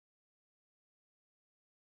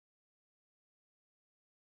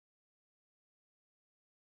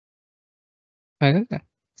Okay.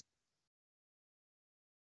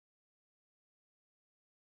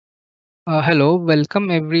 Hello, welcome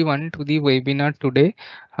everyone to the webinar today.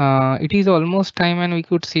 It is almost time and we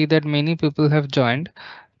could see that many people have joined.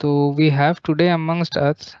 So we have today amongst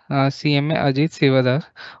us CMA Ajit Sivadas,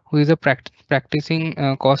 who is a practicing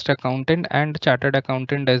cost accountant and chartered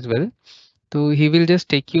accountant as well. So he will just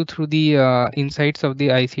take you through the insights of the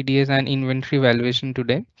ICDS and inventory valuation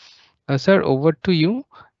today. Sir, over to you.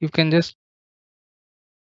 You can just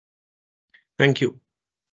Thank you.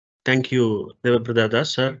 Thank you, Devabrata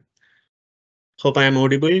sir. Hope I am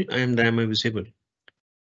audible and I am visible.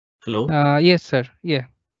 Hello. yes, sir. Yeah,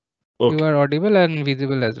 you Okay. are audible and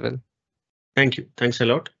visible as well. Thank you. Thanks a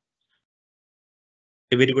lot.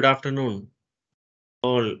 A very good afternoon,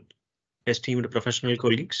 all esteemed professional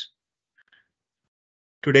colleagues.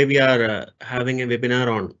 Today we are having a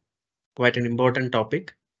webinar on quite an important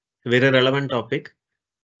topic, very relevant topic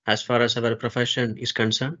as far as our profession is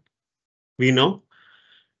concerned. We know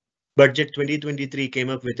Budget 2023 came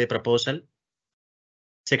up with a proposal.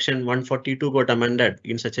 Section 142 got amended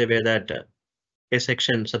in such a way that a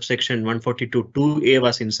subsection 142(2)(a)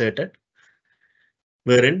 was inserted,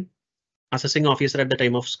 wherein assessing officer at the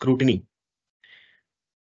time of scrutiny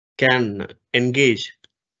can engage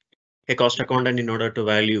a cost accountant in order to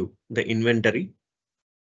value the inventory.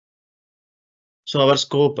 So our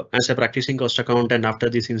scope as a practicing cost accountant after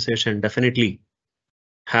this insertion definitely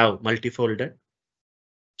have multifolded.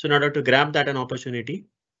 So in order to grab that an opportunity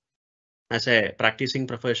as a practicing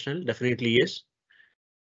professional, definitely yes,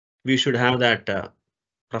 we should have that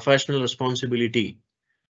professional responsibility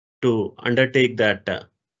to undertake that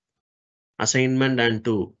assignment and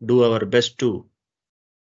to do our best to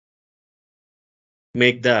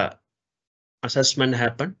make the assessment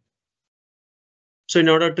happen. So in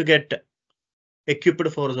order to get equipped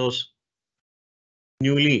for those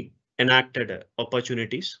newly enacted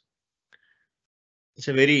opportunities, it's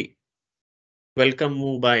a very welcome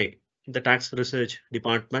move by the tax research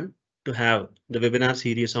department to have the webinar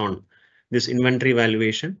series on this inventory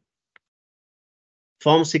valuation.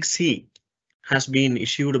 Form 6C has been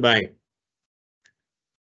issued by,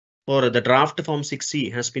 or the draft Form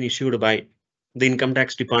 6C has been issued by the income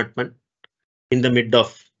tax department in the mid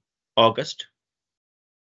of August.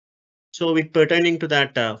 So with pertaining to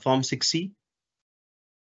that Form 6C,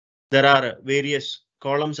 there are various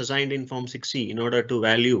columns assigned in Form 6C in order to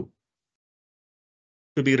value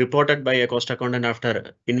to be reported by a cost accountant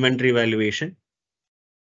after inventory valuation.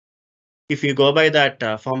 If you go by that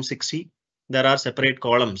Form 6C, there are separate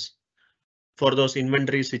columns for those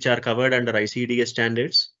inventories which are covered under ICDS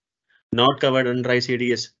standards, not covered under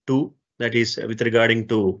ICDS 2, that is with regarding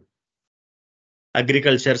to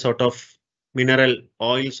agriculture sort of, mineral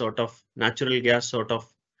oil sort of, natural gas sort of,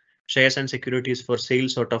 shares and securities for sale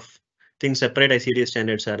sort of things. Separate ICDS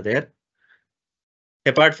standards are there.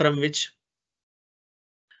 Apart from which,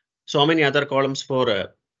 so many other columns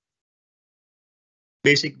for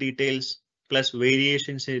basic details plus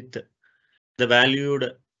variations with the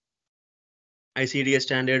valued ICDS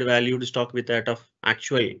standard valued stock with that of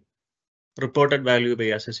actual reported value by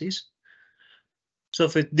assessees. So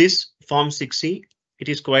with this Form 6C, it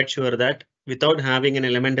is quite sure that without having an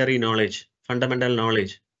elementary knowledge, fundamental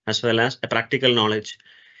knowledge, as well as a practical knowledge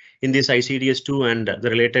in this ICDS 2 and the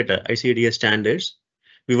related ICDS standards,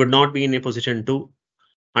 we would not be in a position to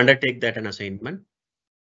undertake that an assignment.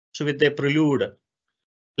 So with the prelude,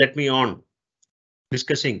 let me on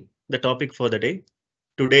discussing the topic for the day.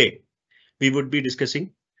 Today, we would be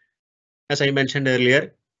discussing, as I mentioned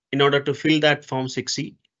earlier, in order to fill that Form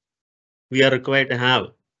 6C, we are required to have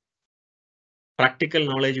practical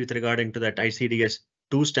knowledge with regarding to that ICDS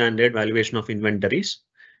 2 standard valuation of inventories,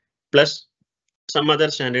 plus some other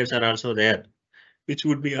standards are also there, which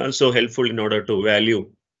would be also helpful in order to value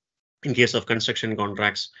in case of construction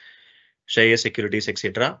contracts, share securities,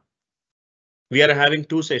 etc. We are having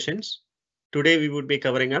 2 sessions. Today we would be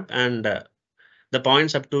covering up and the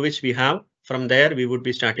points up to which we have. From there, we would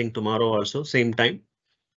be starting tomorrow also, same time.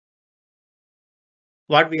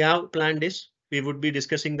 What we have planned is we would be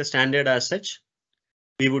discussing the standard as such.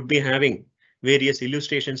 We would be having various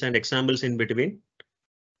illustrations and examples in between.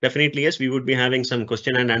 Definitely, yes, we would be having some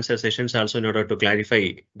question and answer sessions also in order to clarify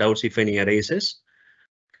doubts if any arises.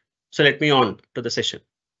 So let me on to the session.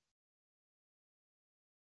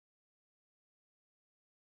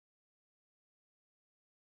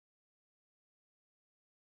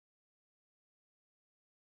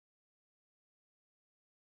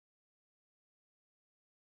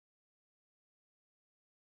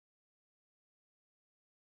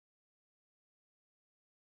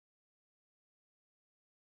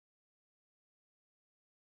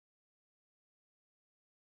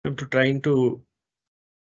 I'm trying to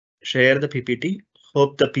share the PPT.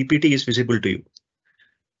 Hope the PPT is visible to you.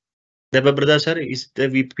 Deva Brother sir, is the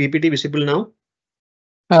PPT visible now?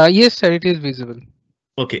 Yes, sir, it is visible.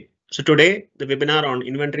 Okay. So today the webinar on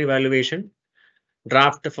inventory valuation,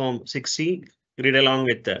 draft form 6C, read along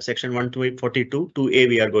with section 142 2A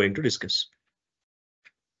we are going to discuss.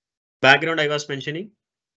 Background I was mentioning,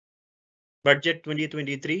 budget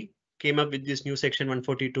 2023 came up with this new section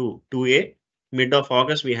 142 2A. Mid of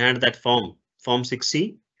August we had that form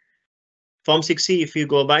 6C. Form 6C, if you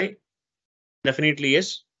go by, definitely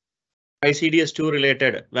yes. ICDS 2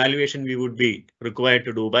 related valuation we would be required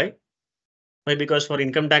to do by. Why? Because for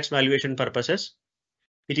income tax valuation purposes,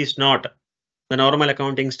 it is not the normal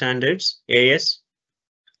accounting standards AS,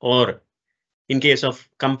 or in case of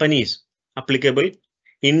companies applicable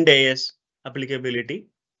Ind AS applicability.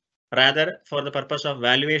 Rather, for the purpose of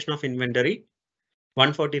valuation of inventory,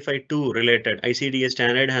 145.2 related ICDS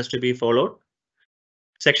standard has to be followed.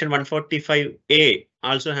 Section 145A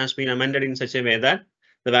also has been amended in such a way that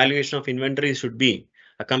the valuation of inventory should be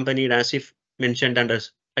accompanied as if mentioned under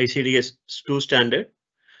ICDS 2 standard.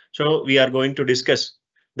 So we are going to discuss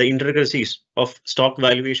the intricacies of stock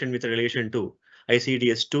valuation with relation to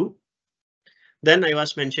ICDS 2. Then I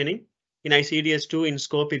was mentioning in ICDS 2 in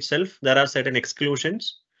scope itself, there are certain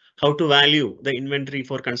exclusions. How to value the inventory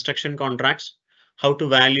for construction contracts, how to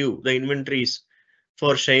value the inventories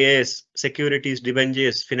for shares, securities,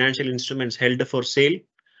 debentures, financial instruments held for sale,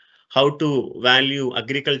 how to value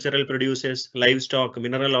agricultural produces, livestock,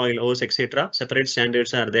 mineral oil, ores, etc. Separate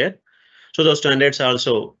standards are there. So those standards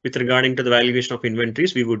also with regarding to the valuation of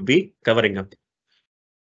inventories, we would be covering up.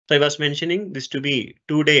 So I was mentioning this to be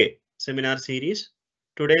 2-day seminar series.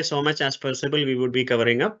 Today, so much as possible, we would be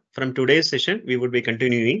covering up. From today's session, we would be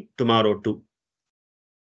continuing tomorrow too.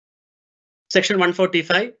 Section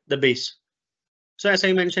 145, the base. So as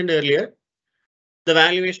I mentioned earlier, the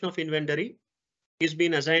valuation of inventory is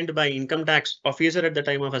being assigned by income tax officer at the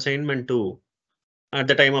time of assignment to, at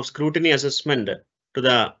the time of scrutiny assessment to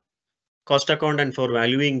the cost accountant for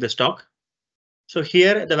valuing the stock. So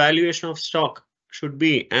here the valuation of stock should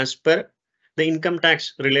be as per the income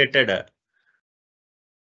tax related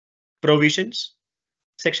provisions.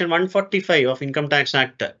 Section 145 of Income Tax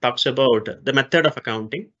Act talks about the method of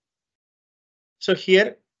accounting. So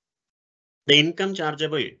here the income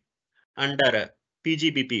chargeable under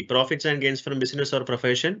PGBP, profits and gains from business or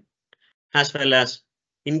profession, as well as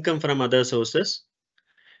income from other sources.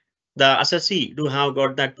 The assessee do have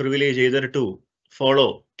got that privilege either to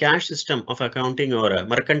follow cash system of accounting or a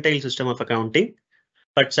mercantile system of accounting,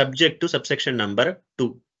 but subject to subsection number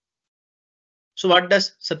 2. So what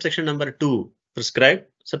does subsection number 2 prescribe?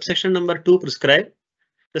 Subsection number 2 prescribe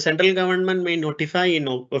the central government may notify in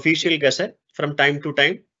official gazette from time to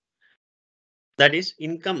time, that is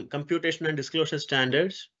income computation and disclosure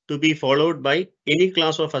standards to be followed by any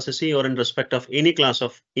class of assessee or in respect of any class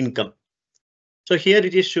of income. So here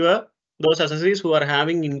it is sure those assessees who are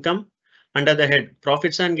having income under the head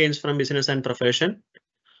profits and gains from business and profession,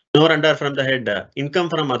 nor under from the head income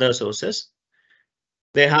from other sources,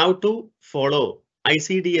 they have to follow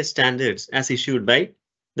ICDS standards as issued by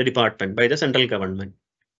the department, by the central government.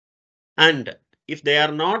 And if they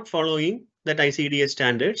are not following that ICDS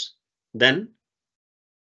standards, then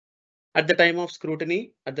at the time of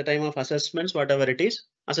scrutiny, at the time of assessments, whatever it is,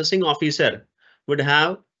 assessing officer would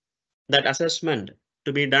have that assessment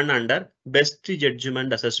to be done under best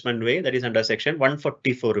judgment assessment way, that is under section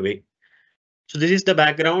 144 way. So this is the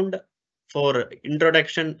background for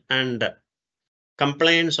introduction and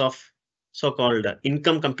compliance of so-called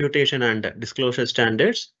income computation and disclosure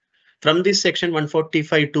standards. From this section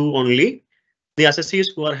 145(2) only, the assessees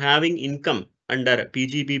who are having income under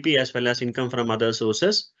PGBP as well as income from other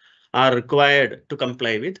sources are required to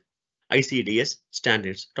comply with ICDS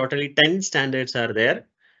standards. Totally 10 standards are there.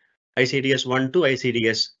 ICDS 1 to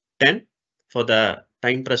ICDS 10 for the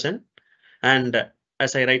time present. And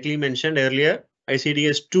as I rightly mentioned earlier,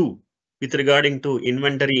 ICDS 2 with regarding to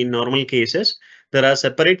inventory in normal cases, there are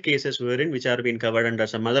separate cases wherein which are being covered under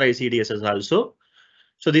some other ICDSs also.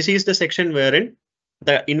 So this is the section wherein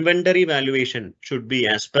the inventory valuation should be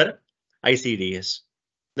as per ICDS.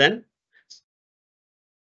 Then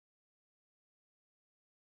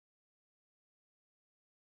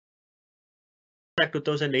Act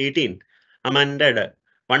 2018 amended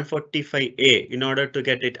 145A in order to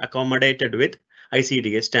get it accommodated with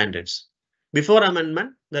ICDS standards. Before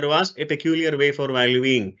amendment, there was a peculiar way for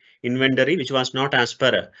valuing inventory which was not as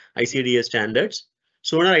per ICDS standards.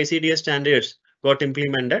 Sooner ICDS standards got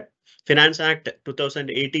implemented. Finance Act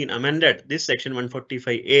 2018 amended this section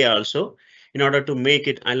 145A also in order to make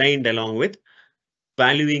it aligned along with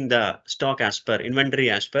valuing the stock as per inventory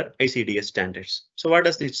as per ICDS standards. So what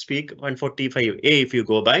does it speak? 145A, if you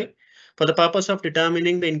go by, for the purpose of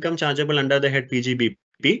determining the income chargeable under the head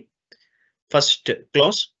PGBP, first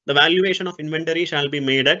clause, the valuation of inventory shall be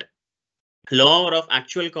made at lower of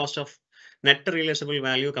actual cost of net realizable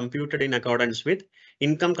value computed in accordance with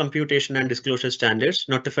income computation and disclosure standards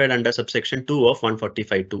notified under subsection 2 of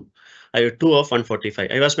 145.2. 2 of 145.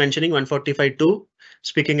 I was mentioning 145.2,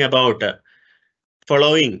 speaking about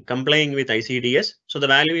complying with ICDS. So the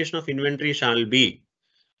valuation of inventory shall be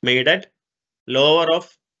made at lower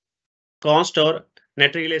of cost or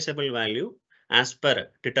net realizable value as per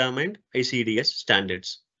determined ICDS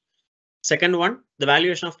standards. Second one, the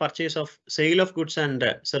valuation of purchase of sale of goods and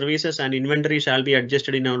services and inventory shall be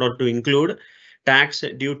adjusted in order to include tax,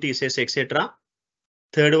 duty, cess, etc.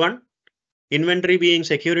 Third one, inventory being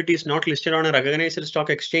securities not listed on a recognized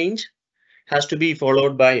stock exchange has to be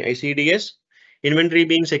followed by ICDS. Inventory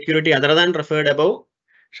being security other than referred above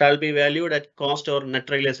shall be valued at cost or net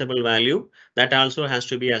realizable value. That also has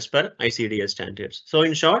to be as per ICDS standards. So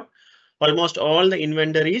in short, almost all the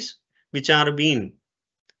inventories which are being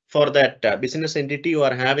for that business entity who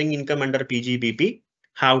are having income under PGBP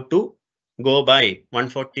have to go by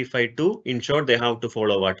 145.2. In short, they have to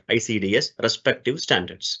follow what ICDS respective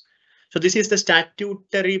standards. So this is the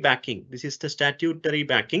statutory backing. This is the statutory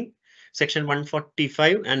backing. Section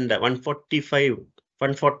 145 and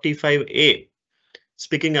 145A,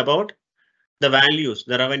 speaking about the values,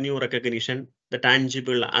 the revenue recognition, the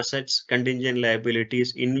tangible assets, contingent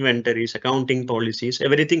liabilities, inventories, accounting policies,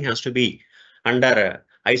 everything has to be under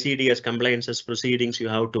ICDS compliances proceedings you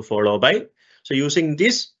have to follow by. So using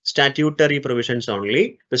these statutory provisions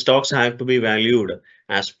only, the stocks have to be valued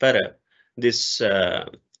as per this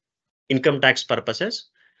income tax purposes.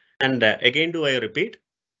 And again, do I repeat,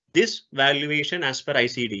 this valuation as per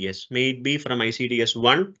ICDS may it be from ICDS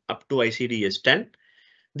 1 up to ICDS 10.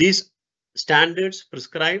 These standards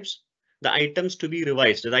prescribes the items to be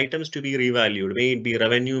revised, the items to be revalued, may it be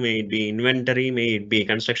revenue, may it be inventory, may it be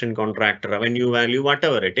construction contract revenue value,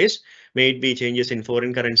 whatever it is, may it be changes in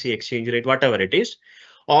foreign currency exchange rate, whatever it is.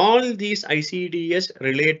 All these ICDS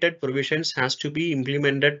related provisions has to be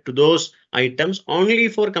implemented to those items only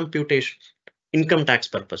for computation income tax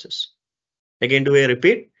purposes. Again, do I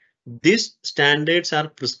repeat? These standards are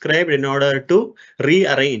prescribed in order to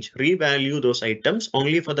revalue those items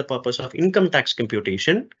only for the purpose of income tax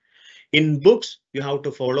computation. In books, you have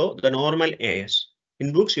to follow the normal AS.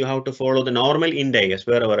 In books, you have to follow the normal Ind AS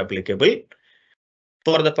wherever applicable.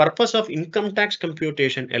 For the purpose of income tax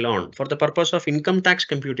computation alone,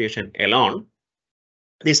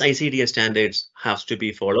 these ICDS standards have to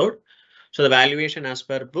be followed. So the valuation as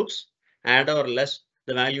per books, add or less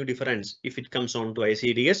the value difference, if it comes on to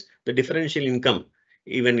ICDS, the differential income,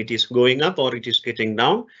 even it is going up or it is getting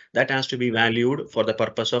down, that has to be valued for the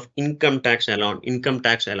purpose of income tax alone.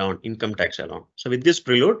 So with this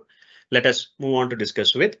prelude, let us move on to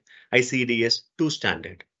discuss with ICDS 2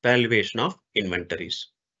 standard, valuation of inventories.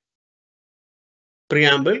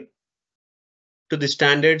 Preamble to the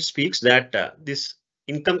standard speaks that this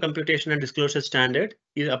income computation and disclosure standard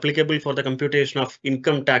is applicable for the computation of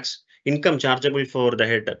income chargeable for the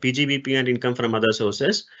head PGBP and income from other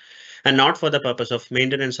sources, and not for the purpose of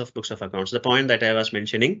maintenance of books of accounts. The point that I was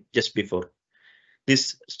mentioning just before.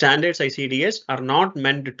 These standards ICDS are not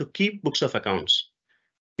meant to keep books of accounts.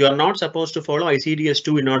 You are not supposed to follow ICDS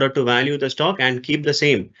 2 in order to value the stock and keep the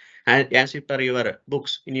same as per your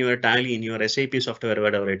books in your tally, in your SAP software,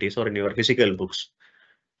 whatever it is, or in your physical books.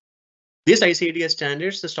 These ICDS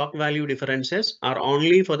standards, the stock value differences are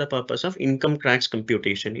only for the purpose of income tax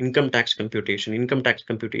computation, and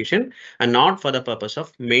not for the purpose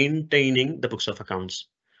of maintaining the books of accounts.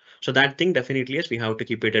 So that thing definitely is we have to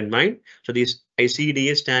keep it in mind. So these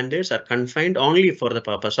ICDS standards are confined only for the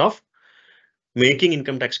purpose of making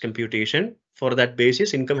income tax computation. For that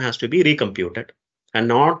basis, income has to be recomputed and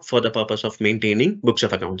not for the purpose of maintaining books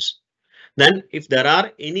of accounts. Then if there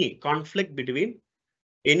are any conflict between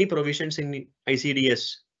any provisions in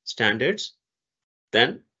ICDS standards,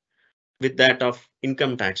 then with that of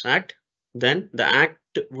Income Tax Act, then the Act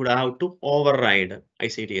would have to override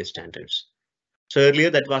ICDS standards. So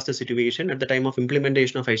earlier that was the situation at the time of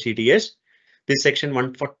implementation of ICDS. This section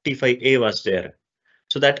 145A was there.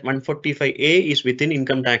 So that 145A is within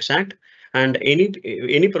Income Tax Act, and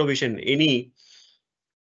any provision, any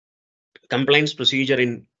compliance procedure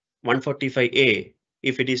in 145A,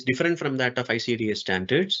 if it is different from that of ICDS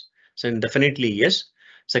standards, then definitely yes,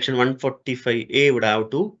 section 145A would have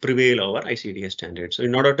to prevail over ICDS standards. So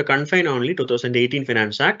in order to confine only, 2018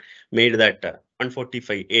 Finance Act made that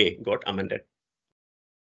 145A got amended.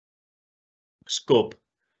 scope.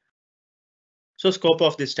 So scope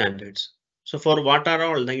of the standards. So for what are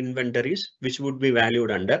all the inventories which would be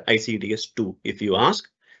valued under ICDS 2? If you ask,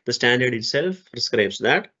 the standard itself prescribes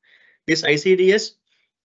that this ICDS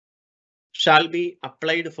shall be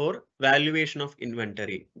applied for valuation of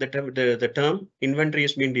inventory. The term inventory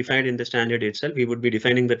is being defined in the standard itself. We would be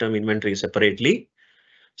defining the term inventory separately.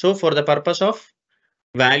 So for the purpose of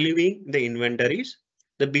valuing the inventories,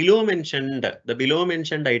 the below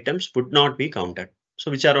mentioned items would not be counted. So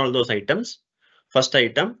which are all those items? First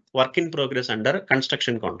item, work in progress under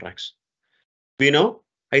construction contracts. We know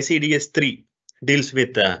ICDS 3 deals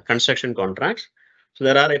with construction contracts. So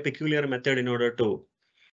there are a peculiar method in order to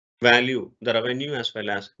value the revenue as well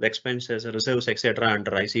as the expenses, reserves, etc.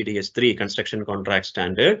 under ICDS 3 construction contract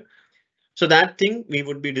standard. So that thing we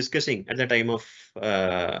would be discussing at the time of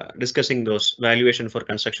discussing those valuation for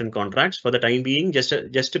construction contracts. For the time being, just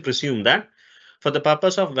to presume that for the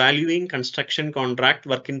purpose of valuing construction contract,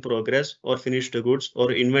 work in progress or finished goods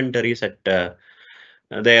or inventories at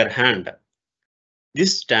their hand,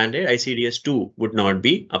 this standard ICDS 2 would not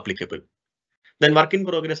be applicable. Then work in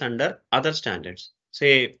progress under other standards,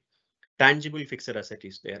 say tangible fixed asset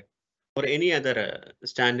is there, or any other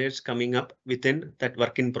standards coming up within that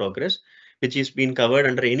work in progress, which is being covered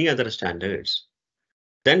under any other standards,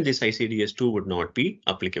 then this ICDS 2 would not be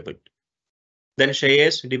applicable. Then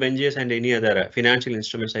shares, debentures, and any other financial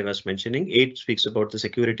instruments I was mentioning, 8 speaks about the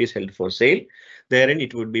securities held for sale. Therein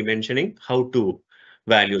it would be mentioning how to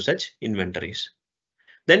value such inventories.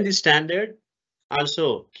 Then this standard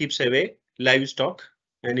also keeps away livestock,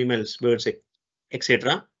 animals, birds,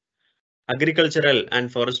 etc., agricultural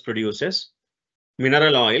and forest producers,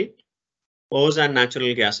 mineral oil, ores and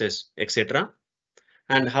natural gases, etc.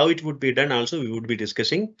 And how it would be done also we would be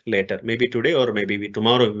discussing later. Maybe today or maybe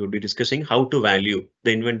tomorrow we would be discussing how to value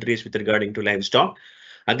the inventories with regarding to livestock,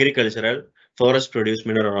 agricultural, forest produce,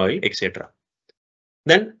 mineral oil, etc.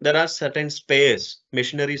 Then there are certain spares,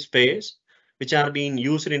 machinery spares, which are being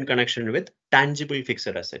used in connection with tangible fixed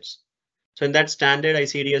assets. So in that standard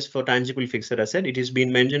ICDS for tangible fixed asset, it is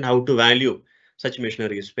been mentioned how to value such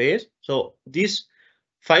machinery spares. So these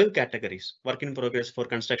 5 categories: work in progress for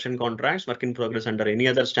construction contracts, work in progress under any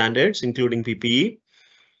other standards, including PPE,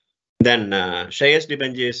 then shares,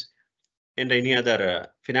 debentures, and any other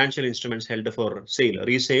financial instruments held for sale,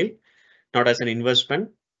 resale, not as an investment,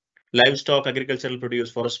 livestock, agricultural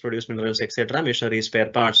produce, forest produce, minerals, etc., machinery, spare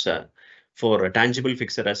parts for tangible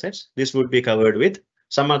fixed assets. This would be covered with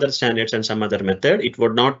some other standards and some other method. It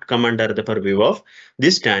would not come under the purview of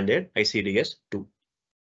this standard ICDS 2.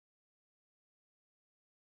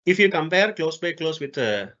 If you compare close by close with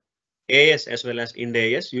AS as well as Ind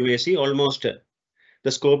AS, you may see almost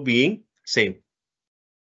the scope being same,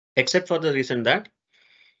 except for the reason that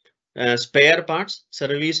spare parts,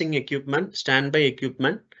 servicing equipment, standby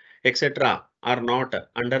equipment, etc. are not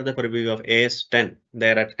under the purview of AS 10.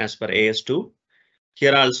 They are as per AS 2.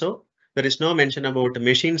 Here also, there is no mention about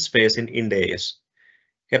machine space in Ind AS.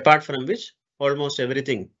 Apart from which, almost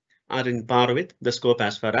everything are in par with the scope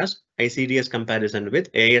as far as ICDS comparison with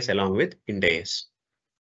AS along with Ind AS.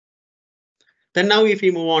 Then now if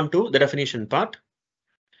we move on to the definition part,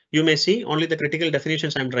 you may see only the critical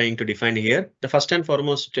definitions I'm trying to define here. The first and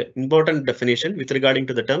foremost important definition with regarding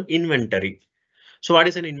to the term inventory. So what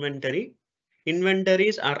is an inventory?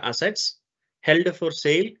 Inventories are assets held for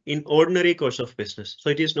sale in ordinary course of business. So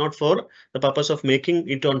it is not for the purpose of making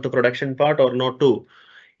it onto production part or not to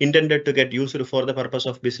intended to get used for the purpose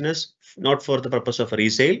of business, not for the purpose of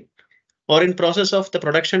resale, or in process of the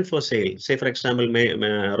production for sale. Say for example,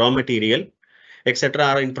 raw material, etc.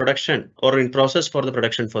 are in production or in process for the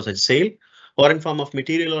production for such sale, or in form of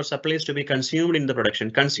material or supplies to be consumed in the production,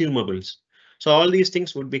 consumables. So all these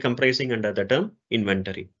things would be comprising under the term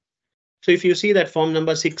inventory. So if you see that form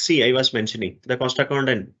number 6C I was mentioning, the cost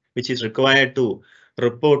accountant which is required to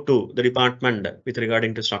report to the department with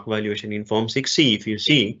regarding to stock valuation in form 6C, if you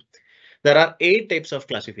see, there are 8 types of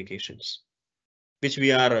classifications which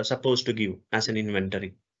we are supposed to give as an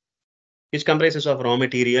inventory. It comprises of raw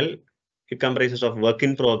material, it comprises of work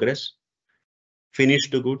in progress,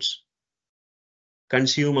 finished goods,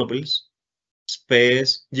 consumables,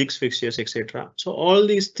 spares, jigs, fixtures, etc. So all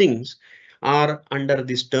these things are under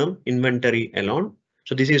this term inventory alone.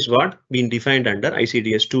 So this is what been defined under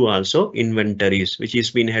ICDS 2 also, inventories, which is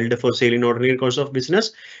being held for sale in ordinary course of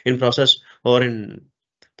business, in process or in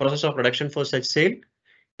process of production for such sale,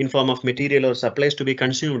 in form of material or supplies to be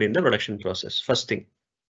consumed in the production process. First thing.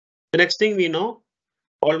 The next thing we know,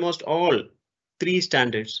 almost all 3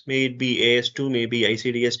 standards, may it be AS2, maybe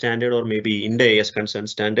ICDS standard, or maybe Ind AS concern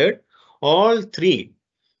standard, all 3,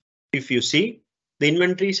 if you see, the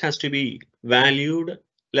inventories has to be valued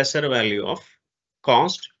lesser value of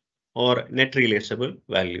cost or net realizable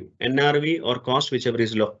value. NRV or cost, whichever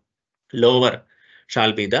is lower,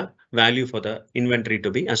 shall be the value for the inventory to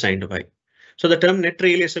be assigned by. So the term net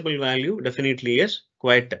realizable value definitely is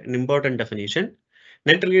quite an important definition.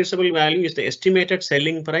 Net realizable value is the estimated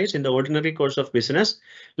selling price in the ordinary course of business,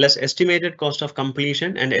 less estimated cost of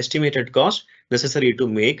completion and estimated cost necessary to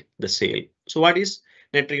make the sale. So what is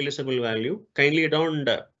net realizable value? Kindly don't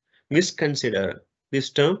misconsider this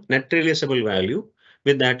term net realizable value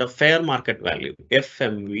with that of fair market value,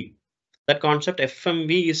 FMV. That concept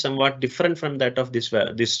FMV is somewhat different from that of this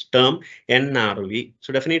term NRV.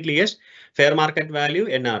 So definitely yes, fair market value,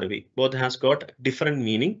 NRV, both has got different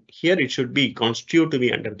meaning. Here it should be constitute to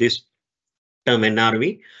be under this term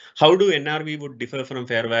NRV. How do NRV would differ from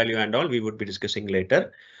fair value and all we would be discussing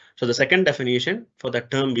later. So the second definition for the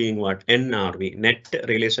term being what? NRV, net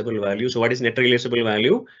realizable value. So what is net realizable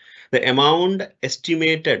value? The amount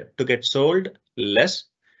estimated to get sold less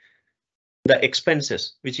the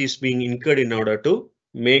expenses which is being incurred in order to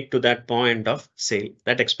make to that point of sale.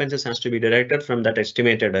 That expenses has to be deducted from that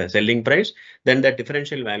estimated selling price. Then the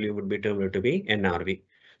differential value would be termed to be NRV.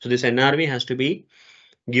 So this NRV has to be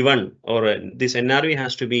given, or this NRV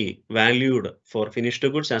has to be valued for finished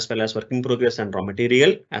goods as well as work in progress and raw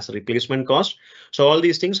material as a replacement cost. So all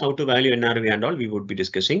these things, how to value NRV and all we would be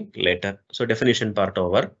discussing later. So definition part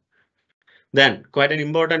over. Then quite an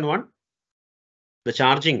important one, the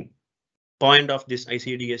charging point of this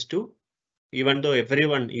ICDS2, even though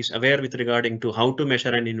everyone is aware with regarding to how to measure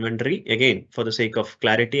an inventory, again, for the sake of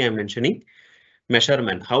clarity, I'm mentioning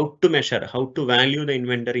measurement, how to measure, how to value the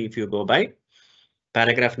inventory. If you go by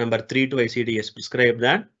paragraph number 3 to ICDS prescribe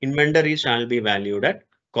that inventory shall be valued at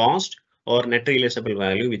cost or net realizable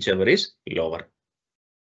value, whichever is lower.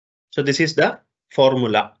 So this is the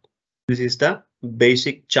formula. This is the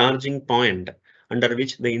basic charging point under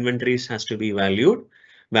which the inventories has to be valued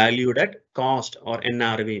at cost or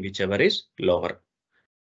NRV, whichever is lower.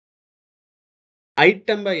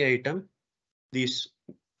 Item by item, these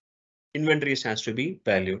inventories has to be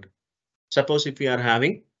valued. Suppose if we are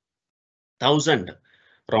having 1,000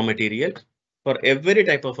 raw material, for every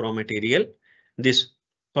type of raw material, this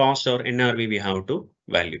cost or NRV we have to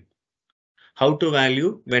value. How to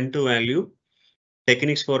value, when to value,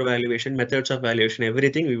 techniques for valuation, methods of valuation,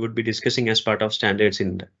 everything we would be discussing as part of standards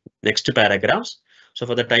in the next paragraphs. So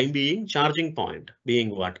for the time being, charging point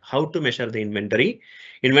being what? How to measure the inventory.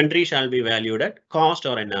 Inventory shall be valued at cost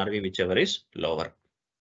or NRV, whichever is lower.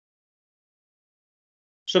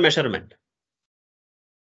 So measurement.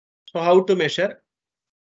 So how to measure?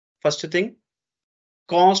 First thing,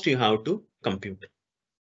 cost you have to compute.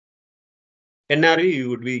 NRV you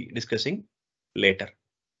would be discussing later.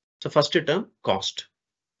 So first term, cost.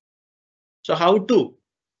 So how to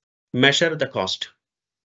measure the cost?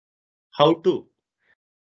 How to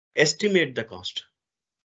estimate the cost?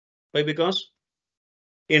 Why? Because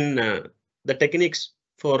in the techniques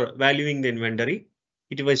for valuing the inventory,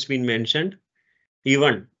 it was been mentioned,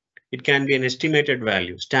 even it can be an estimated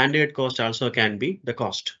value. Standard cost also can be the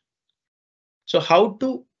cost. So how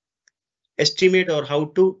to estimate or how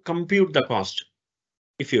to compute the cost?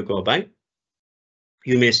 If you go by,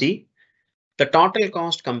 you may see the total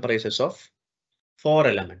cost comprises of four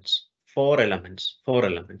elements.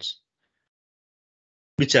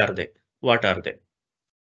 Which are they? What are they?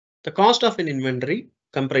 The cost of an inventory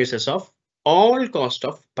comprises of all cost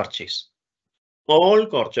of purchase. All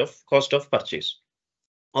cost of purchase.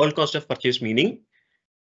 All cost of purchase meaning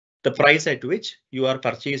the price at which you are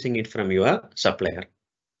purchasing it from your supplier.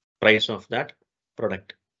 Price of that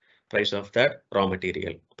product, price of that raw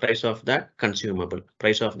material, price of that consumable,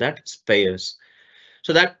 price of that spares.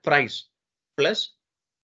 So that price plus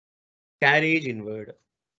carriage inward,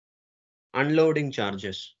 unloading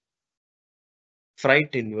charges, freight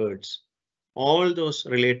inwards, all those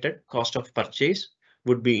related cost of purchase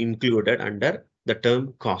would be included under the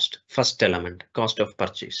term cost, first element, cost of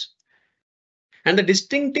purchase. And the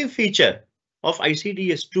distinctive feature of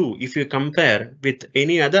ICDS2, if you compare with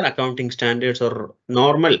any other accounting standards or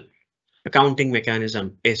normal accounting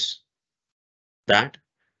mechanism, is that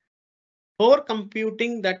for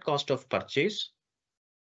computing that cost of purchase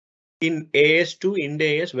in AS2, Ind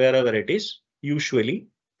AS, wherever it is, usually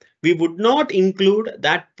we would not include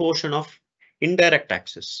that portion of indirect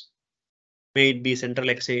taxes. May it be central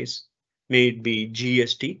excise, may it be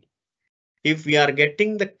GST. If we are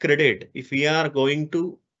getting the credit, if we are going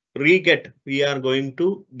to we are going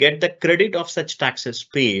to get the credit of such taxes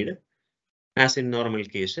paid, as in normal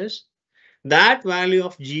cases, that value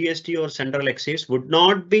of GST or central excise would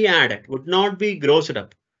not be added, would not be grossed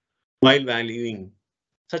up while valuing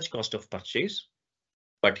such cost of purchase.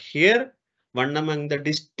 But here, one among the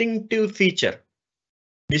distinctive feature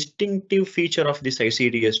of this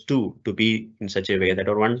ICDS2 to be in such a way that,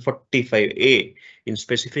 or 145A in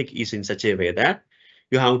specific is in such a way that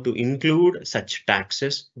you have to include such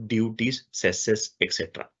taxes, duties, cesses,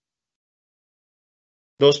 etc.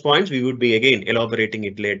 Those points we would be again elaborating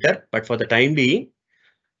it later, but for the time being,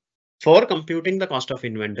 for computing the cost of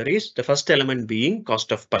inventories, the first element being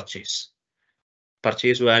cost of purchase.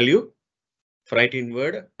 Purchase value, freight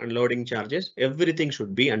inward, unloading charges, everything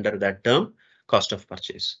should be under that term cost of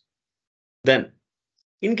purchase. Then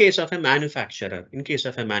in case of a manufacturer,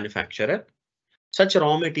 such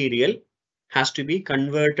raw material has to be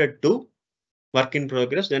converted to work in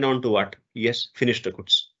progress, then on to what? Yes, finished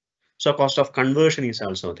goods. So cost of conversion is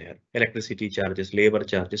also there. Electricity charges, labor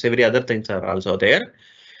charges, every other things are also there.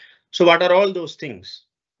 So what are all those things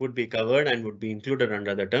would be covered and would be included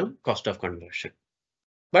under the term cost of conversion.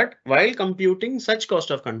 But while computing such cost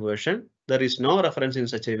of conversion, there is no reference in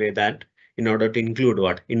such a way that in order to include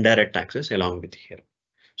what? Indirect taxes along with here.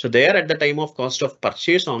 So there at the time of cost of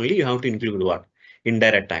purchase only, you have to include what?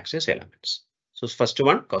 Indirect taxes elements. So first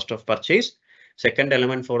one, cost of purchase. Second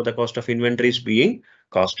element for the cost of inventories being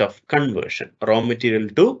cost of conversion, raw material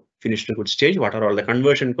to finished goods stage. What are all the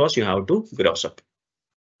conversion costs you have to gross up?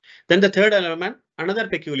 Then the third element, another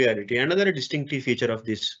peculiarity, another distinctive feature of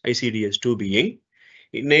this ICDS2 being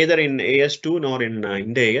neither in AS2 nor in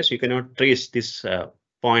Ind AS, you cannot trace this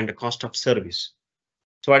point cost of service.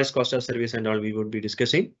 So what is cost of service and all we would be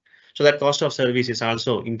discussing. So that cost of service is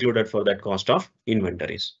also included for that cost of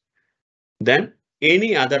inventories. Then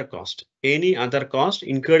any other cost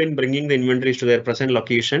incurred in bringing the inventories to their present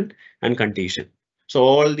location and condition. So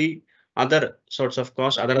all the other sorts of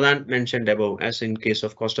costs other than mentioned above, as in case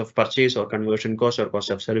of cost of purchase or conversion cost or cost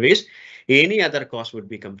of service, any other cost would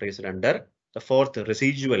be comprised under the fourth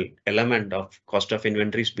residual element of cost of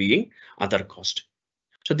inventories being other cost.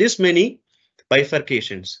 So this many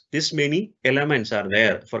bifurcations, this many elements are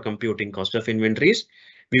there for computing cost of inventories.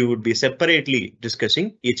 We would be separately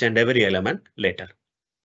discussing each and every element later.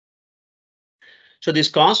 So this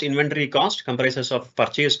cost, inventory cost, comprises of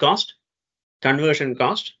purchase cost, conversion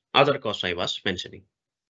cost, other costs I was mentioning.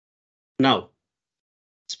 Now,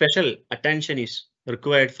 special attention is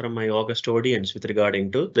required from my August audience with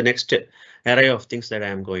regarding to the next array of things that I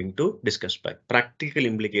am going to discuss. By practical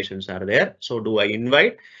implications are there. So do I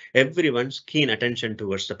invite everyone's keen attention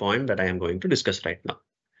towards the point that I am going to discuss right now.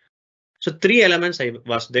 So three elements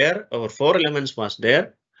was there, or four elements was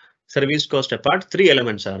there. Service cost apart, three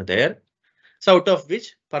elements are there. So out of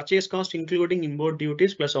which purchase cost including import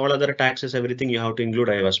duties plus all other taxes, everything you have to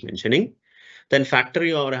include I was mentioning. Then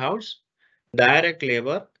factory overheads, direct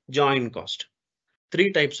labor, joint cost.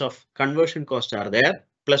 Three types of conversion costs are there,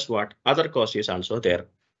 plus what? Other cost is also there.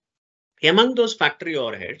 Among those factory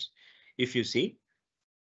overheads, if you see,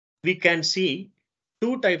 we can see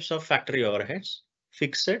two types of factory overheads,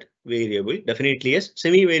 fixed, variable, definitely yes,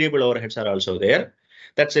 semi-variable overheads are also there.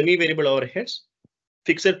 That semi-variable overheads,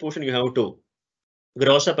 fixed portion you have to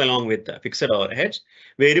gross up along with the fixed overheads,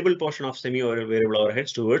 variable portion of semi-variable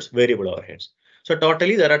overheads towards variable overheads. So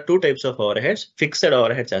totally there are two types of overheads, fixed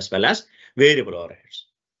overheads as well as variable overheads.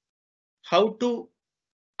 How to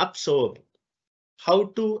absorb, how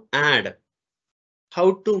to add,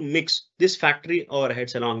 how to mix this factory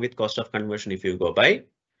overheads along with cost of conversion if you go by.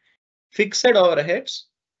 Fixed overheads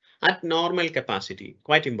at normal capacity,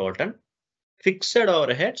 quite important. Fixed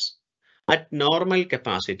overheads at normal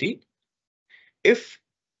capacity. If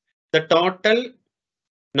the total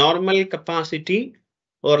normal capacity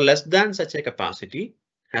or less than such a capacity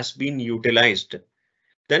has been utilized,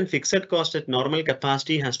 then fixed cost at normal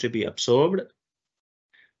capacity has to be absorbed.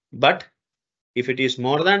 But if it is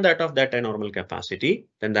more than that of that normal capacity,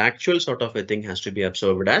 then the actual sort of a thing has to be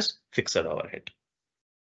absorbed as fixed overhead.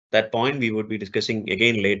 That point we would be discussing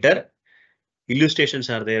again later. Illustrations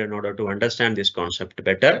are there in order to understand this concept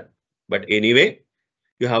better. But anyway,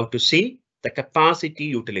 you have to see the capacity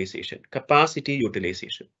utilization.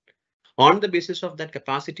 On the basis of that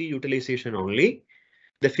capacity utilization only,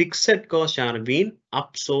 the fixed costs are being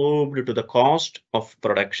absorbed to the cost of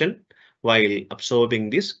production while absorbing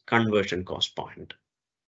this conversion cost point.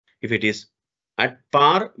 If it is at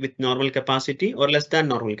par with normal capacity or less than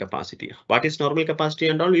normal capacity. What is normal capacity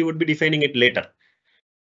and all, we would be defining it later.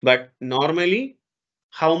 But normally,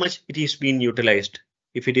 how much it is being utilized.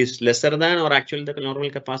 If it is lesser than or actual the normal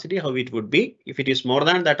capacity, how it would be. If it is more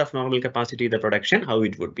than that of normal capacity, the production, how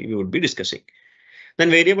it would be, we would be discussing. Then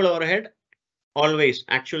variable overhead, always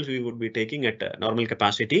actuals we would be taking at normal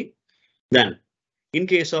capacity. Then in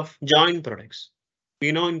case of joint products,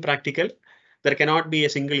 we know in practical There cannot be a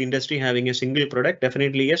single industry having a single product.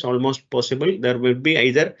 Definitely, yes, almost possible. There will be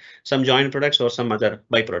either some joint products or some other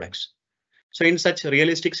byproducts. So in such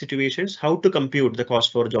realistic situations, how to compute the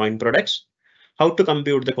cost for joint products? How to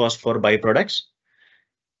compute the cost for byproducts?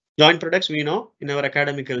 Joint products, we know in our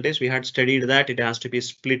academical days, we had studied that it has to be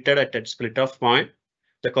splitted at a split off point.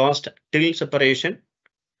 The cost till separation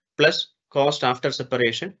plus cost after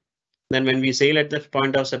separation. Then when we sell at the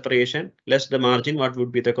point of separation, less the margin, what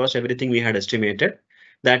would be the cost? Everything we had estimated.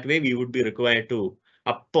 That way we would be required to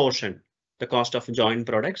apportion the cost of joint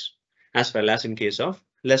products, as well as in case of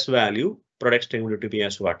less value products tended to be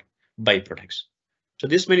as what? Byproducts. So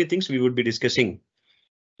this many things we would be discussing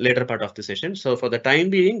later part of the session. So for the time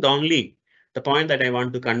being, the point that I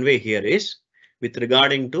want to convey here is with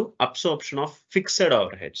regarding to absorption of fixed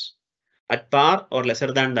overheads at par or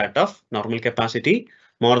lesser than that of normal capacity,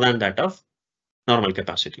 more than that of normal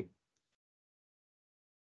capacity.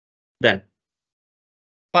 Then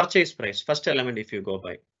purchase price, first element if you go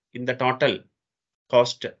by in the total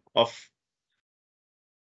cost of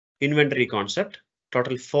inventory concept,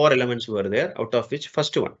 total 4 elements were there, out of which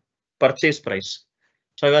first one, purchase price.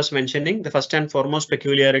 So I was mentioning the first and foremost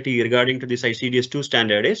peculiarity regarding to this ICDS 2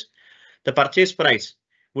 standard is the purchase price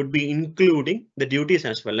would be including the duties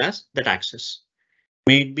as well as the taxes.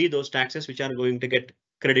 May it be those taxes which are going to get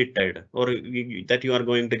credited or that you are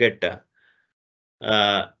going to get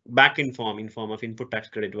back in form of input tax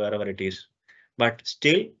credit, wherever it is. But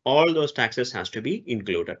still all those taxes has to be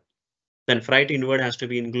included. Then freight inward has to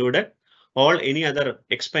be included. All any other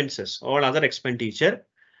expenses, all other expenditure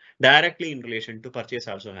directly in relation to purchase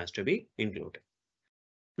also has to be included.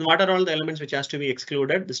 What are all the elements which has to be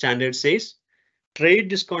excluded? The standard says trade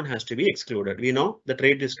discount has to be excluded. We know the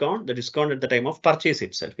trade discount, the discount at the time of purchase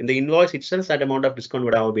itself. In the invoice itself, that amount of discount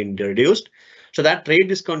would have been reduced. So that trade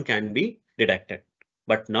discount can be deducted,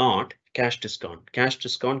 but not cash discount. Cash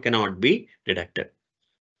discount cannot be deducted.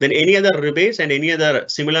 Then any other rebates and any other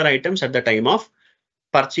similar items at the time of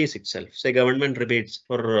purchase itself. Say government rebates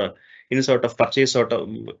for any sort of purchase sort of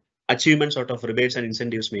achievement sort of rebates and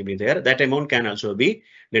incentives may be there. That amount can also be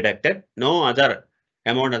deducted. No other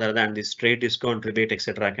amount other than this trade discount, rebate,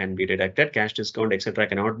 etc. can be deducted. Cash discount, etc.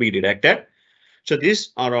 cannot be deducted. So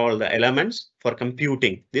these are all the elements for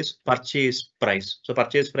computing this purchase price. So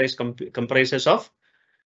purchase price comprises of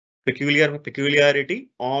peculiarity,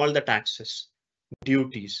 all the taxes,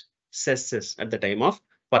 duties, cesses at the time of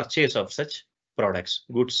purchase of such products,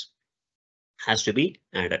 goods has to be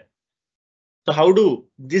added. So how do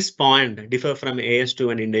this point differ from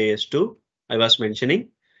AS2 and Ind AS2? I was mentioning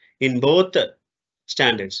in both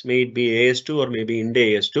standards, may it be AS2 or maybe Ind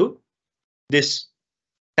AS2, this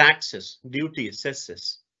taxes, duties,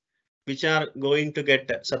 cesses, which are going to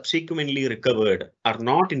get subsequently recovered are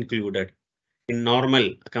not included in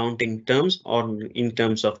normal accounting terms or in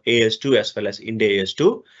terms of AS2 as well as Ind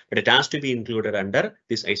AS2, but it has to be included under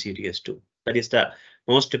this ICDS2. That is the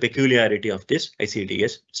most peculiarity of this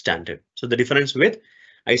ICDS standard. So the difference with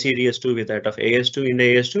ICDS2 with that of AS2 Ind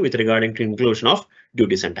AS2 with regarding to inclusion of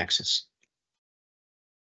duties and taxes.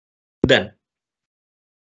 Then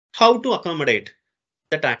how to accommodate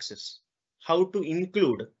the taxes, how to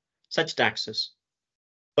include such taxes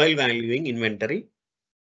while valuing inventory,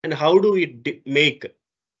 and how do we make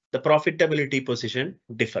the profitability position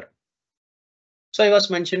differ? So I was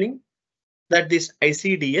mentioning that this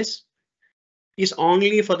ICDS is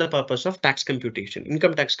only for the purpose of tax computation,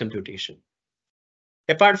 income tax computation.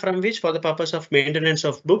 Apart from which, for the purpose of maintenance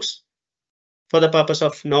of books, for the purpose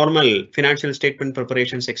of normal financial statement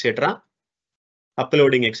preparations, etc.,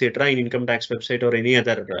 uploading, etc., in income tax website or any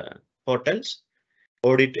other portals,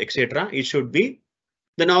 audit, etc., it should be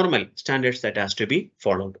the normal standards that has to be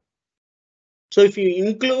followed. So if you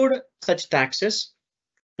include such taxes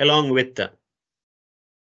along with the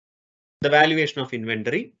valuation of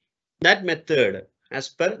inventory, that method as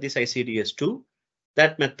per this ICDS2,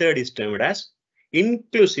 that method is termed as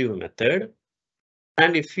inclusive method.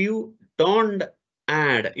 And if you don't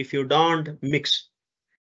add, if you don't mix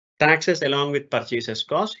taxes along with purchases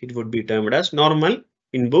cost, it would be termed as normal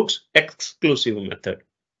in books exclusive method.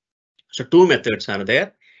 So two methods are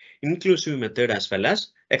there, inclusive method as well as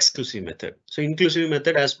exclusive method. So inclusive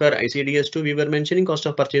method as per ICDS2, we were mentioning cost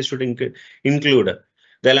of purchase should include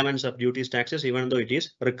the elements of duties, taxes, even though it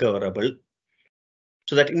is recoverable.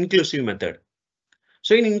 So that inclusive method.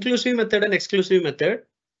 So in inclusive method and exclusive method,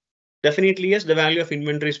 definitely yes, the value of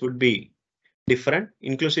inventories would be different.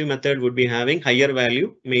 Inclusive method would be having higher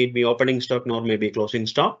value, may it be opening stock nor maybe closing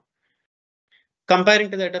stock.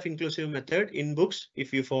 Comparing to that of inclusive method in books,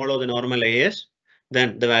 if you follow the normal AS,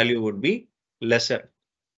 then the value would be lesser.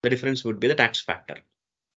 The difference would be the tax factor.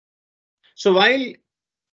 So while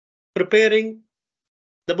preparing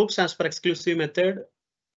the books as per exclusive method,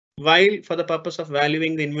 while for the purpose of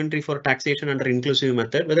valuing the inventory for taxation under inclusive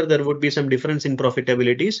method, whether there would be some difference in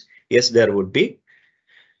profitabilities? Yes, there would be.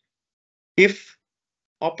 If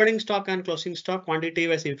opening stock and closing stock quantity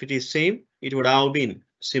wise, if it is same, it would have been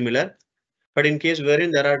similar. But in case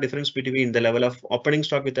wherein there are difference between the level of opening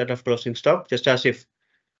stock with that of closing stock, just as if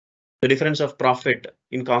the difference of profit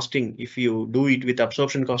in costing, if you do it with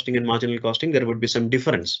absorption costing and marginal costing, there would be some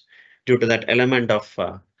difference due to that element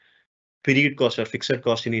of period cost or fixed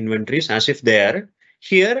cost in inventories as if there.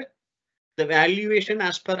 Here, the valuation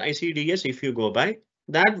as per ICDS, if you go by,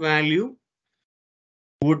 that value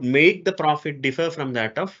would make the profit differ from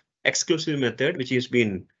that of exclusive method, which is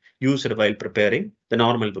being used while preparing the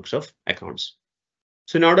normal books of accounts.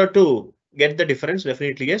 So in order to get the difference,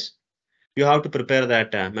 definitely yes, you have to prepare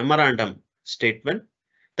that memorandum statement.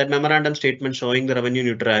 That memorandum statement showing the revenue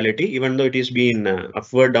neutrality, even though it is being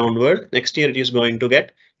upward, downward, next year it is going to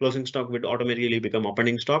get closing stock would automatically become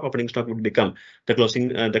opening stock. Opening stock would become the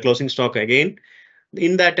closing stock again.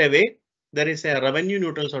 In that way, there is a revenue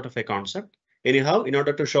neutral sort of a concept. Anyhow, in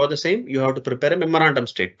order to show the same, you have to prepare a memorandum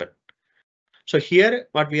statement. So here,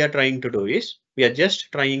 what we are trying to do is we are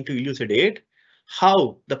just trying to elucidate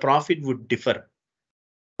how the profit would differ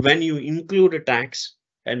when you include a tax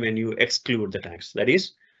and when you exclude the tax. That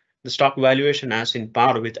is, the stock valuation as in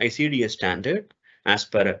par with ICDS standard as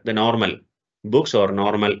per the normal books or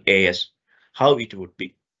normal AS, how it would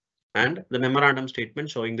be. And the memorandum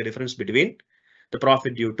statement showing the difference between the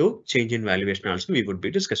profit due to change in valuation also we would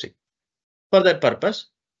be discussing. For that purpose,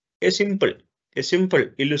 a simple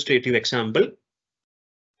illustrative example,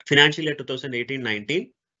 financial year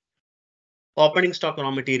 2018-19, opening stock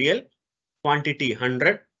raw material, quantity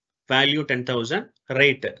 100, value 10,000,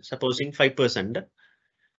 rate supposing 5%,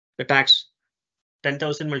 the tax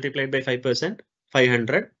 10,000 multiplied by 5%,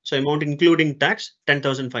 500. So amount including tax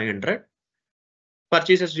 10,500.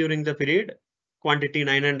 Purchases during the period, quantity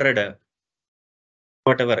 900,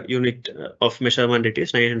 whatever unit of measurement it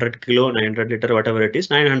is, 900 kilo, 900 liter, whatever it is,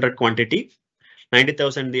 900 quantity,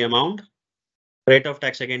 90,000 the amount, rate of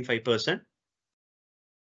tax again 5%.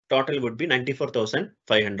 Total would be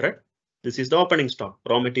 94,500. This is the opening stock,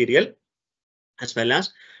 raw material, as well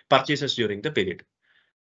as purchases during the period.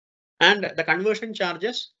 And the conversion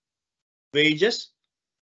charges, wages,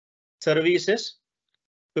 services,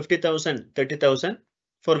 50,000, 30,000.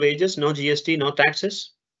 For wages, no GST, no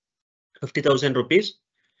taxes, 50,000 rupees.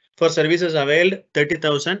 For services availed,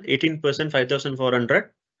 30,000, 18%,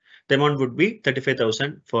 5,400. The amount would be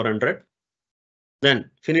 35,400. Then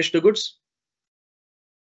finished goods,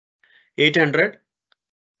 800,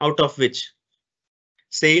 out of which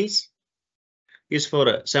sales is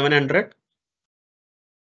for 700.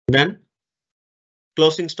 Then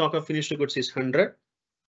closing stock of finished goods is 100.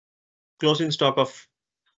 Closing stock of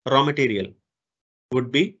raw material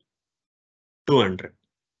would be 200.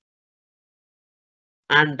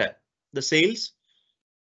 And the sales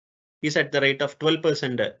is at the rate of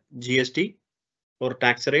 12% GST or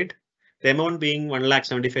tax rate. The amount being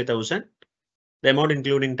 1,75,000. The amount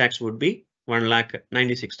including tax would be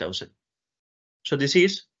 1,96,000. So this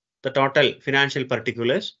is the total financial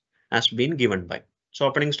particulars has been given by. So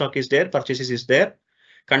opening stock is there, purchases is there,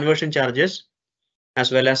 conversion charges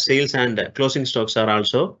as well as sales and closing stocks are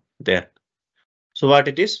also there. So what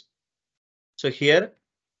it is? So here,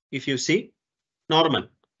 if you see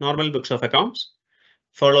normal books of accounts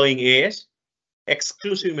following AS,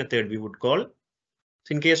 exclusive method we would call.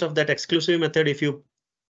 So in case of that exclusive method, if you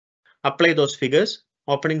apply those figures,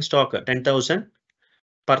 opening stock 10,000,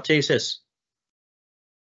 purchases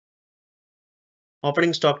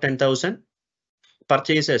opening stock 10,000,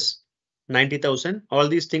 purchases 90,000. All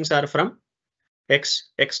these things are from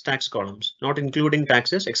X tax columns, not including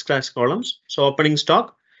taxes, X tax columns. So opening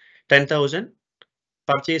stock 10,000,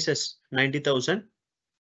 purchases 90,000.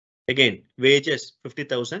 Again, wages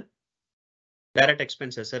 50,000, direct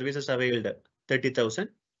expenses, services availed 30,000.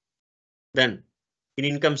 Then in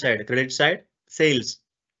income side, credit side, sales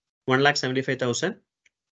 1,75,000.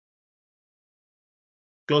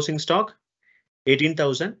 Closing stock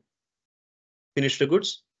 18,000. Finished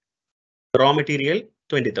goods, raw material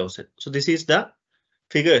 20,000. So this is the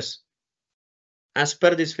figures as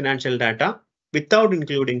per this financial data without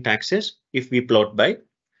including taxes. If we plot by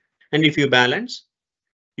and if you balance,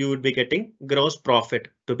 you would be getting gross profit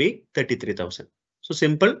to be 33,000. So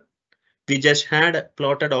simple. We just had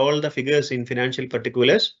plotted all the figures in financial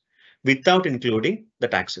particulars without including the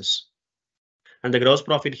taxes. And the gross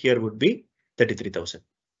profit here would be 33,000.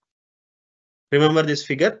 Remember this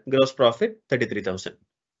figure, gross profit 33,000.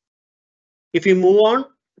 If you move on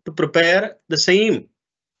to prepare the same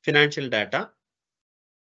financial data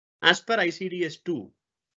as per ICDS 2.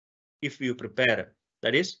 If you prepare,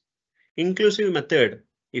 that is inclusive method,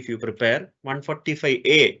 if you prepare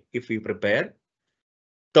 145A, if you prepare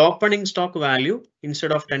the opening stock value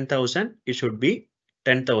instead of 10,000, it should be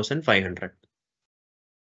 10,500.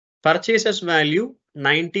 Purchases value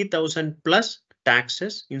 90,000 plus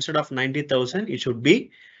taxes, instead of 90,000, it should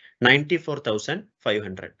be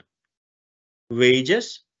 94,500.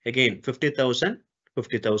 Wages again 50,000,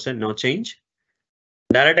 50,000, no change.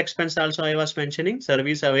 Direct expense also I was mentioning,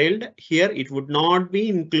 service availed, here it would not be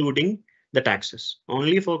including the taxes.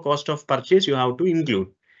 Only for cost of purchase you have to include.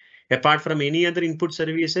 Apart from any other input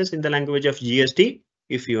services in the language of GST,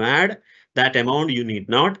 if you add that amount, you need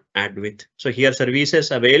not add with. So here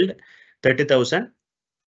services availed 30,000.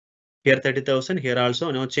 Here 30,000. Here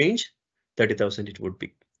also no change. 30,000 it would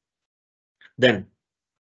be. Then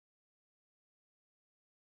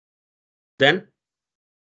the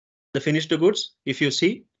finished goods. If you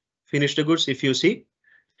see finished goods,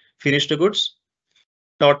 finished goods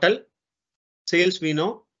total sales we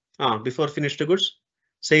know. Before finished goods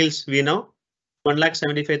sales we know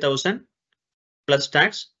 1,75,000 plus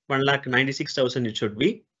tax 1,96,000 it should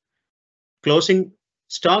be. Closing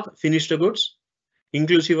stock finished goods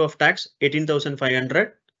inclusive of tax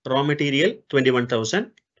 18,500, raw material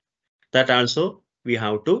 21,000. That also we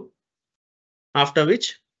have to. After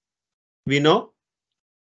which we know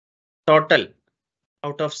total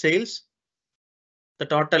out of sales, the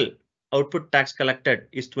total output tax collected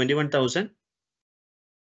is 21,000.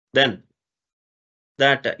 Then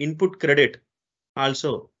that input credit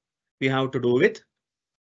also we have to do with.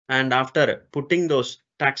 And after putting those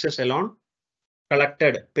taxes alone,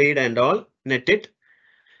 collected, paid and all, net it,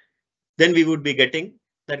 then we would be getting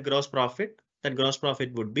that gross profit. That gross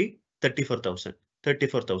profit would be 34,000,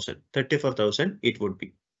 34,000, 34,000 it would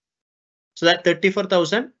be. So that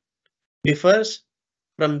 34,000 differs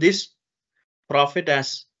from this profit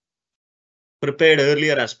as prepared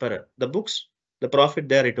earlier as per the books. The profit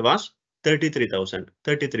there it was 33,000,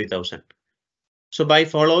 33,000. So by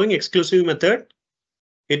following exclusive method,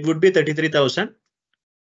 it would be 33,000.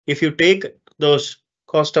 If you take those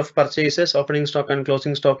cost of purchases, opening stock and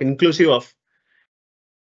closing stock inclusive of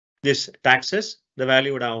this taxes, the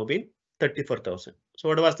value would have been 34,000. So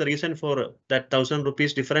what was the reason for that 1,000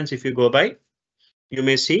 rupees difference? If you go by, you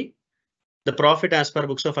may see the profit as per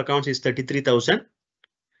books of accounts is 33,000.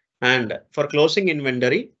 And for closing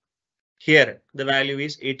inventory, here the value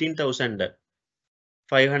is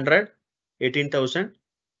 18,500, 18,000,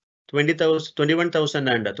 20,000, 21,000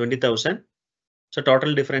 and 20,000. So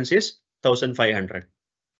total difference is 1,500.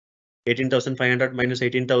 18,500 minus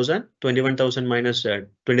 18,000, 21,000 minus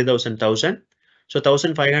 20,000, 1,000. So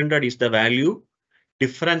 1,500 is the value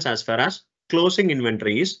difference as far as closing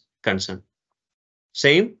inventory is concerned.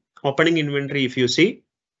 Same opening inventory, if you see,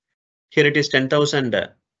 here it is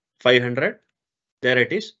 10,500, there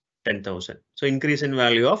it is 10,000. So increase in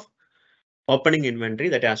value of opening inventory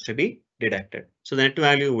that has to be deducted. So the net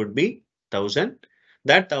value would be 1,000.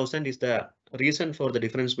 That 1,000 is the reason for the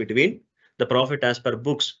difference between the profit as per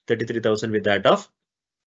books 33,000 with that of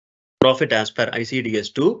profit as per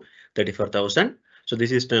ICDS 2 34,000. So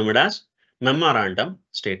this is termed as memorandum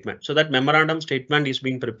statement. So that memorandum statement is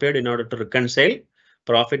being prepared in order to reconcile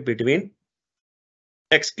profit between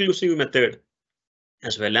exclusive method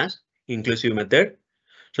as well as inclusive method.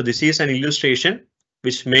 So this is an illustration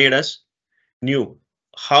which made us knew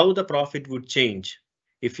how the profit would change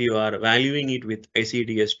if you are valuing it with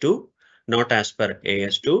ICDS 2, not as per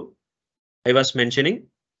AS2. I was mentioning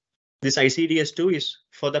this ICDS 2 is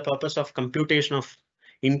for the purpose of computation of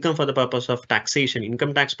income, for the purpose of taxation,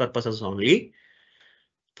 income tax purposes only.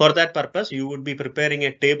 For that purpose, you would be preparing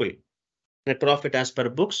a table, net profit as per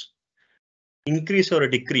books, increase or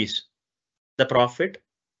decrease the profit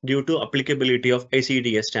due to applicability of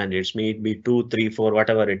ICDS standards, may it be 2, 3, 4,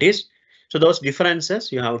 whatever it is. So those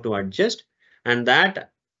differences you have to adjust, and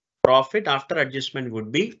that profit after adjustment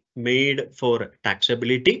would be made for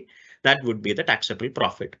taxability. That would be the taxable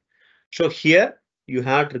profit. So here you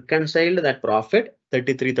have reconciled that profit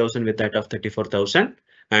 33,000 with that of 34,000,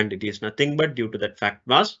 and it is nothing but due to that fact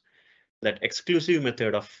was that exclusive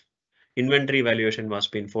method of inventory valuation was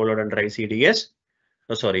being followed under ICDS.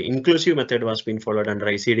 Inclusive method was being followed under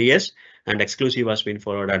ICDS and exclusive was being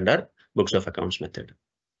followed under books of accounts method.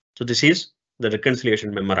 So this is the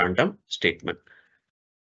reconciliation memorandum statement.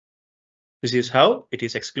 This is how it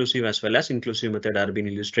is exclusive as well as inclusive method are being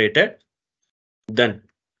illustrated. Then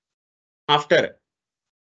after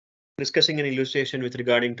discussing an illustration with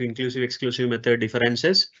regarding to inclusive exclusive method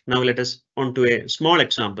differences, now let us on to a small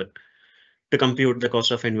example. to compute the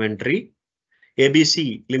cost of inventory.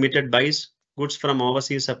 ABC Limited buys goods from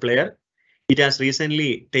overseas supplier. It has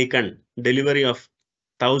recently taken delivery of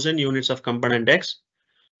 1000 units of component X.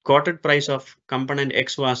 Quoted price of component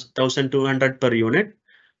X was 1200 per unit,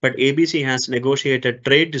 but ABC has negotiated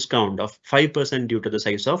trade discount of 5% due to the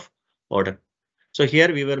size of order. So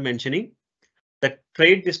here we were mentioning the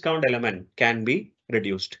trade discount element can be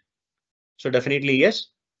reduced. So definitely yes,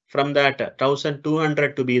 from that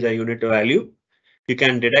 1200 to be the unit value, you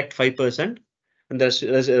can deduct 5%, and there's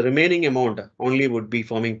a remaining amount only would be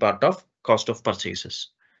forming part of cost of purchases.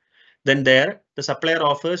 Then there, the supplier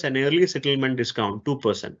offers an early settlement discount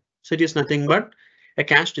 2%. So it is nothing but a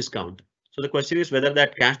cash discount. So the question is whether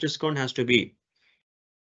that cash discount has to be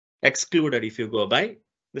excluded. If you go by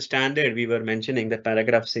the standard we were mentioning, the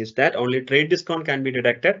paragraph says that only trade discount can be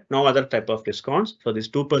deducted, no other type of discounts. So this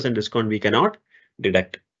 2% discount we cannot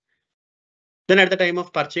deduct. Then at the time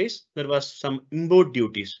of purchase, there was some import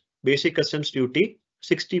duties, basic customs duty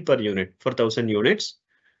 60 per unit for 1000 units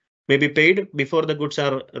may be paid before the goods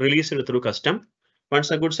are released through custom. Once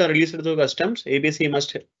the goods are released through customs, ABC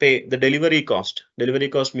must pay the delivery cost. Delivery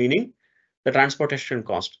cost meaning the transportation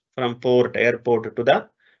cost from port, airport to the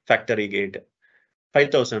factory gate,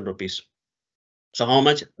 5,000 rupees. So how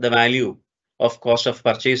much the value of cost of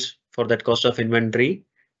purchase for that cost of inventory?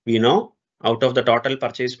 We know out of the total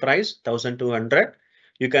purchase price, 1200,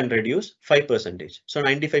 you can reduce 5%. So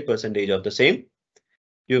 95% of the same.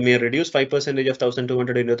 You may reduce 5% of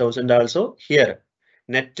 1200 into 1000 also. Here,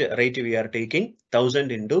 net rate we are taking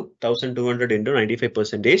 1000 into 1200 into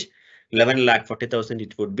 95%, 11,40,000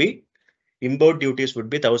 it would be. Import duties would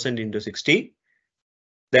be 1000 into 60.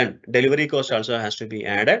 Then delivery cost also has to be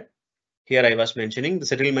added. Here I was mentioning the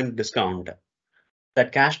settlement discount.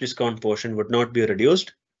 That cash discount portion would not be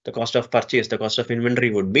reduced. The cost of purchase, the cost of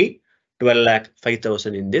inventory would be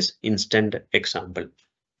 12,05,000 in this instant example.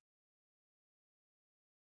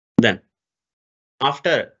 Then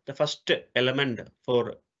after the first element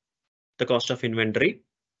for the cost of inventory,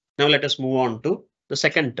 now let us move on to the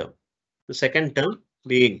second term. The second term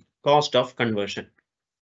being cost of conversion.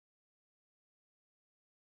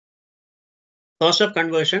 Cost of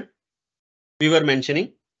conversion, we were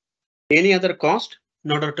mentioning any other cost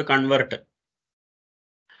in order to convert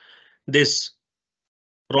this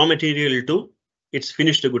raw material to its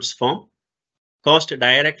finished goods form. Cost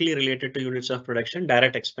directly related to units of production,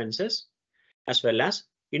 direct expenses, as well as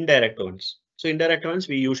indirect ones. So indirect ones,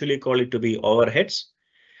 we usually call it to be overheads.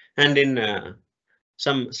 And in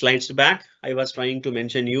some slides back, I was trying to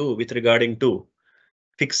mention you with regarding to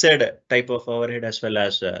fixed type of overhead as well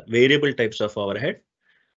as variable types of overhead.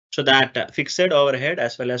 So that fixed overhead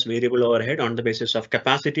as well as variable overhead on the basis of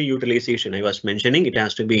capacity utilization, I was mentioning it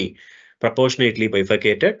has to be proportionately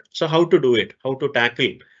bifurcated. So how to do it, how to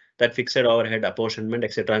tackle that fixed overhead apportionment,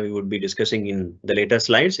 etc. we would be discussing in the later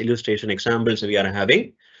slides, illustration examples we are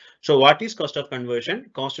having. So what is cost of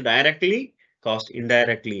conversion? Cost directly, cost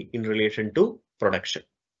indirectly in relation to production.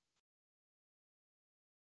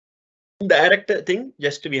 Direct thing,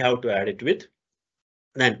 just we have to add it with.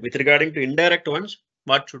 Then with regarding to indirect ones,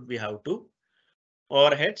 what should we have to?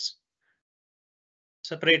 Overheads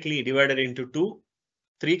separately divided into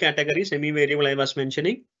three categories. Semi-variable I was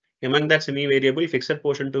mentioning. Among that semi-variable, fixed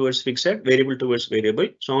portion towards fixed, variable towards variable.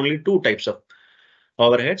 So only two types of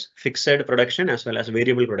overheads, fixed production as well as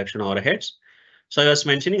variable production overheads. So I was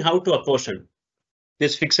mentioning how to apportion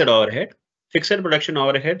this fixed overhead. Fixed production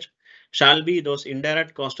overheads shall be those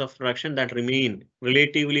indirect cost of production that remain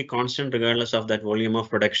relatively constant regardless of that volume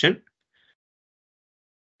of production.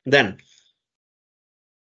 Then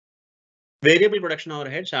variable production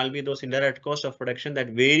overhead shall be those indirect costs of production that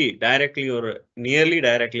vary directly or nearly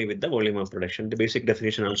directly with the volume of production. The basic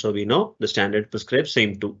definition also we know, the standard prescribes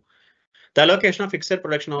same too. The allocation of fixed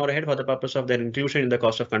production overhead for the purpose of their inclusion in the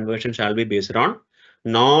cost of conversion shall be based on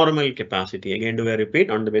normal capacity. Again, do I repeat,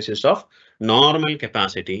 on the basis of normal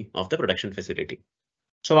capacity of the production facility.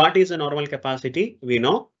 So what is the normal capacity? We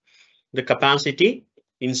know the capacity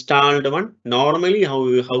installed one normally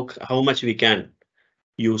how much we can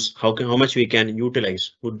use, how much we can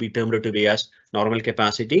utilize would be termed to be as normal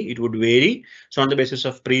capacity. It would vary. So on the basis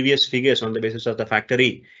of previous figures, on the basis of the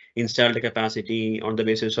factory installed capacity, on the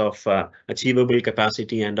basis of achievable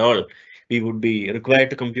capacity and all, we would be required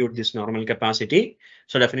to compute this normal capacity.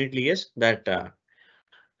 So definitely yes, that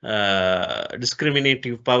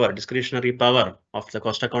discretionary power of the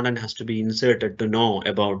cost accountant has to be inserted to know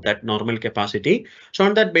about that normal capacity. So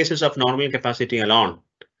on that basis of normal capacity alone,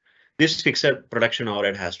 this fixed production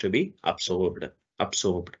overhead has to be absorbed.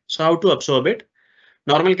 So how to absorb it?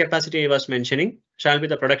 Normal capacity I was mentioning shall be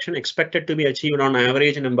the production expected to be achieved on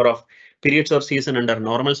average number of periods or season under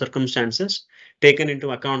normal circumstances, taken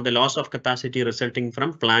into account the loss of capacity resulting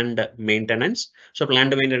from planned maintenance. So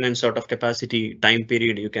planned maintenance sort of capacity time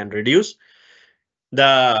period you can reduce.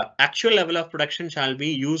 The actual level of production shall be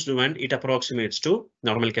used when it approximates to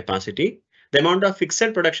normal capacity. The amount of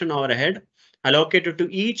fixed production overhead allocated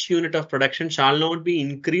to each unit of production shall not be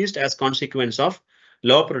increased as consequence of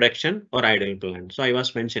low production or idle plant. So I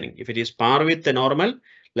was mentioning, if it is par with the normal,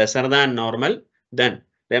 lesser than normal, then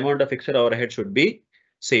the amount of fixed overhead should be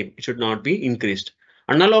same. It should not be increased.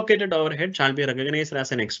 Unallocated overhead shall be recognized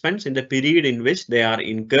as an expense in the period in which they are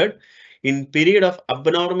incurred. In period of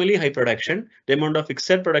abnormally high production, the amount of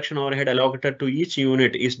fixed production overhead allocated to each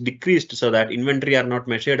unit is decreased so that inventory are not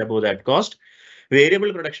measured above that cost.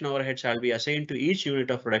 Variable production overhead shall be assigned to each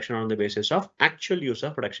unit of production on the basis of actual use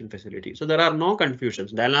of production facility. So there are no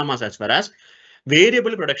confusions, dilemmas as far as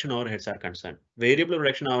variable production overheads are concerned. Variable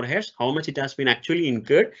production overheads, how much it has been actually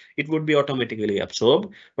incurred, it would be automatically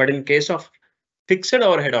absorbed. But in case of fixed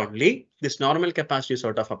overhead only, this normal capacity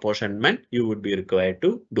sort of apportionment you would be required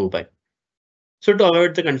to do by. So to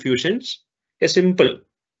avoid the confusions, a simple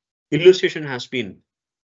illustration has been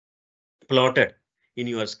plotted in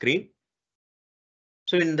your screen.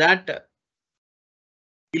 So in that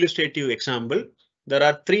illustrative example, there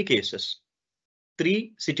are three cases,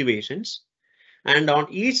 three situations, and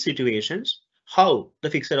on each situations, how the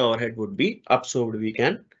fixed overhead would be absorbed, we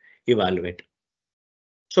can evaluate.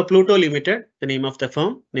 So Pluto Limited, the name of the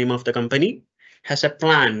firm, name of the company, has a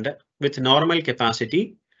plant with normal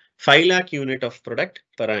capacity 5 lakh unit of product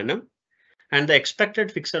per annum, and the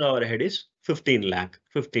expected fixed overhead is 15 lakh.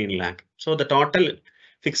 So the total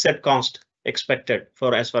fixed cost expected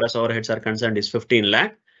for as far as overheads are concerned is 15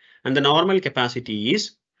 lakh, and the normal capacity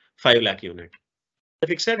is 5 lakh unit. The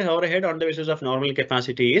fixed overhead on the basis of normal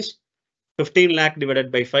capacity is 15 lakh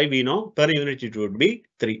divided by 5. We know per unit it would be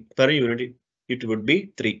 3. Per unit it would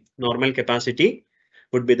be 3. Normal capacity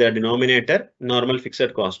would be the denominator. Normal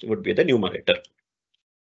fixed cost would be the numerator.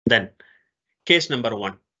 Then case number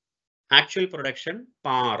 1. Actual production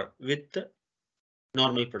par with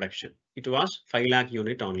normal production. It was 5 lakh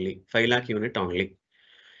unit only. 5 lakh unit only.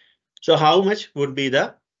 So how much would be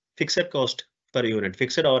the fixed cost per unit?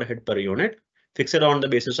 Fixed overhead per unit. Fixed on the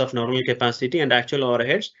basis of normal capacity and actual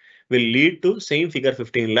overheads will lead to same figure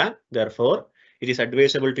 15 lakh. Therefore, it is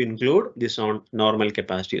advisable to include this on normal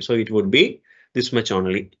capacity. So it would be this much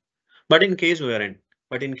only. But in case wherein,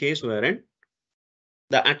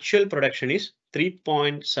 the actual production is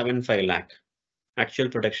 3.75 lakh. Actual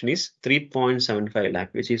production is 3.75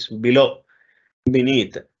 lakh, which is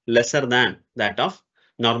beneath, lesser than that of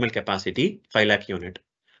normal capacity 5 lakh unit.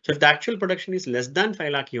 So if the actual production is less than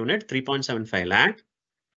 5 lakh unit, 3.75 lakh,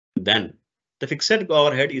 then the fixed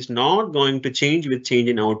overhead is not going to change with change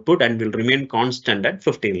in output and will remain constant at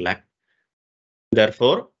 15 lakh.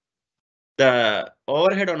 Therefore, the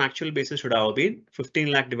overhead on actual basis should have been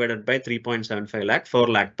 15 lakh divided by 3.75 lakh, 4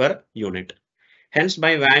 lakh per unit. Hence,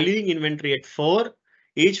 by valuing inventory at 4,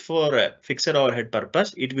 each for fixed overhead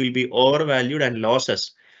purpose, it will be overvalued and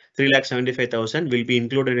losses 3,75,000 will be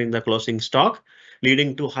included in the closing stock,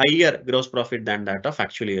 leading to higher gross profit than that of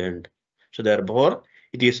actually earned. So therefore,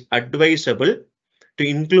 it is advisable to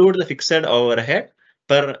include the fixed overhead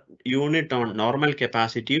per unit on normal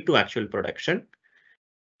capacity to actual production,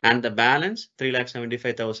 and the balance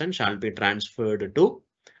 3,75,000 shall be transferred to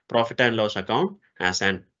profit and loss account as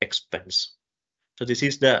an expense. So this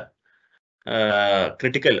is the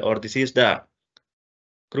critical, or this is the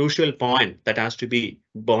crucial point that has to be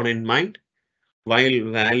borne in mind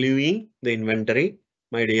while valuing the inventory.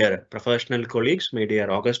 My dear professional colleagues, my dear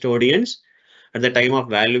August audience, at the time of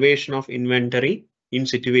valuation of inventory in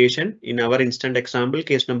situation, in our instant example,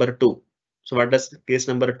 case number 2. So what does case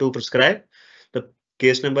number 2 prescribe? The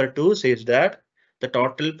case number 2 says that the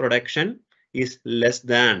total production is less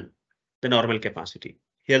than the normal capacity.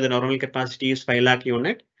 Here the normal capacity is 5 lakh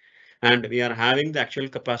unit, and we are having the actual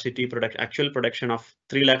capacity actual production of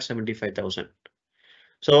 3,75,000.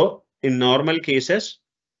 So in normal cases,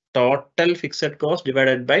 total fixed cost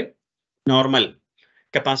divided by normal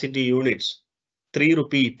capacity units, 3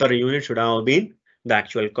 rupee per unit should have been the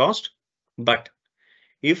actual cost. But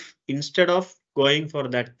if instead of going for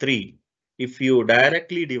that 3, if you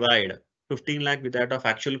directly divide 15 lakh with that of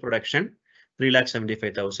actual production,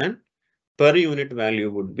 3,75,000, per unit value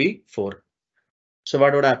would be 4. So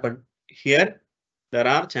what would happen? Here there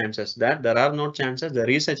are chances that there are no chances. There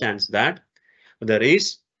is a chance that there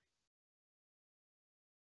is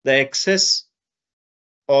the excess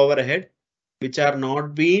overhead which are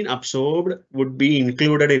not being absorbed would be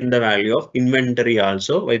included in the value of inventory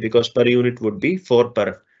also. Why? Because per unit would be 4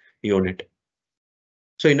 per unit.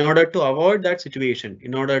 So in order to avoid that situation,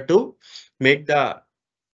 in order to make the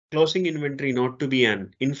closing inventory not to be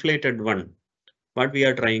an inflated one, what we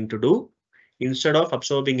are trying to do, instead of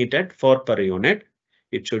absorbing it at 4 per unit,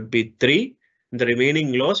 it should be 3. The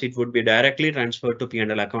remaining loss, it would be directly transferred to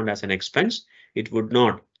P&L account as an expense. It would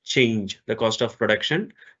not change the cost of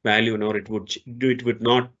production value, nor it would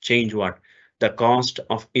not change what? The cost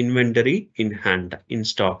of inventory in hand, in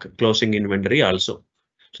stock, closing inventory also.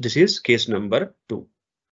 So this is case number 2.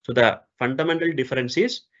 So the fundamental difference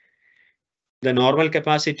is the normal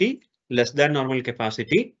capacity less than normal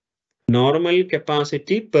capacity. Normal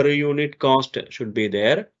capacity per unit cost should be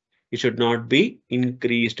there. It should not be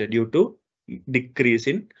increased due to decrease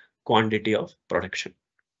in quantity of production.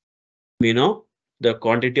 We know the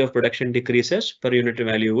quantity of production decreases, per unit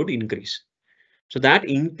value would increase. So that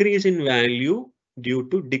increase in value due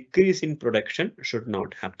to decrease in production should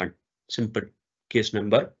not happen. Simple. Case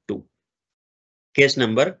number 2. Case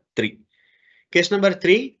number 3. Case number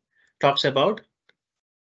 3 talks about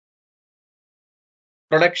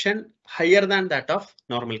production higher than that of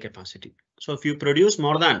normal capacity. So if you produce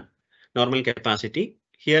more than normal capacity,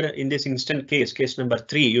 here in this instant case number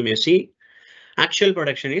 3, you may see actual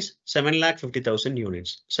production is 7,50,000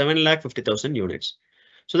 units. 7,50,000 units.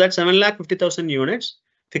 So that 7,50,000 units,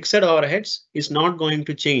 fixed overheads is not going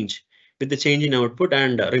to change with the change in output,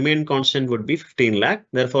 and remain constant would be 15 lakh.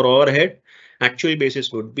 Therefore, overhead actual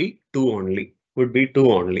basis would be 2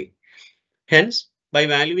 only. Hence, by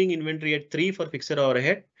valuing inventory at 3 for fixed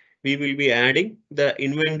overhead, we will be adding the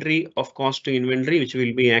inventory of cost to inventory, which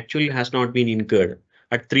will be actually has not been incurred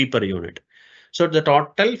at 3 per unit. So the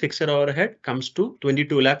total fixed overhead comes to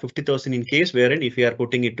 22,50,000 in case wherein if we are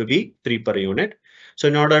putting it to be 3 per unit. So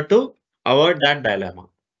in order to avoid that dilemma,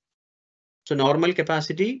 so normal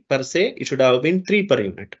capacity per se, it should have been 3 per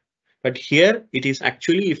unit. But here it is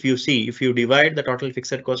actually, if you see, if you divide the total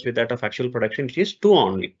fixed cost with that of actual production, it is 2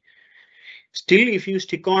 only. Still, if you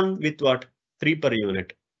stick on with what? 3 per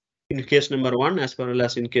unit. In case number 1, as well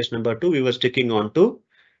as in case number 2, we were sticking on to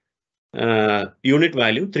unit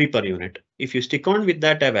value 3 per unit. If you stick on with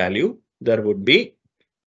that value, there would be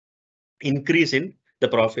increase in the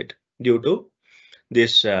profit due to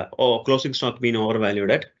this closing stock being overvalued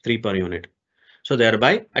at 3 per unit. So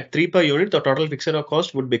thereby at 3 per unit, the total fixed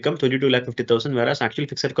cost would become 22,50,000, whereas actual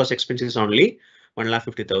fixed cost expense is only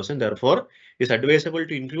 1,50,000. Therefore, it's advisable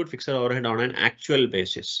to include fixed overhead on an actual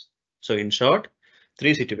basis. So in short,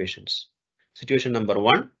 3 situations. Situation number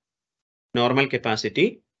 1, normal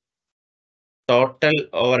capacity, total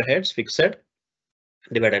overheads fixed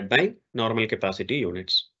divided by normal capacity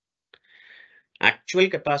units. Actual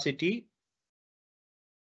capacity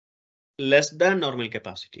less than normal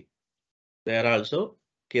capacity. There also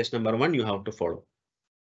case number 1 you have to follow,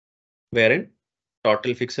 wherein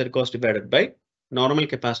total fixed cost divided by normal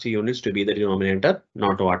capacity units to be the denominator,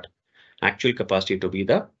 not what? Actual capacity to be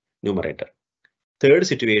the numerator. Third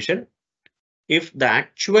situation, if the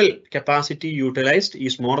actual capacity utilized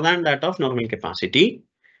is more than that of normal capacity,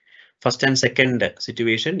 first and second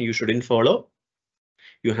situation you shouldn't follow.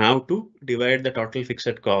 You have to divide the total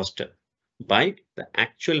fixed cost by the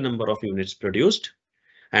actual number of units produced,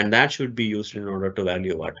 and that should be used in order to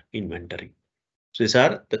value what? Inventory. So these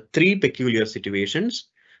are the 3 peculiar situations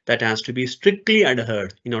that has to be strictly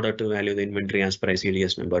adhered in order to value the inventory as per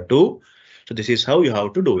ICDS number 2. So this is how you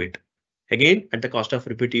have to do it. Again, at the cost of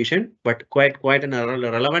repetition, but quite an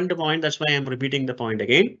relevant point. That's why I'm repeating the point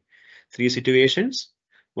again. 3 situations,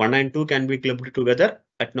 1 and 2 can be clubbed together.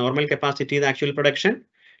 At normal capacity, the actual production,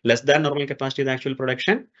 less than normal capacity, the actual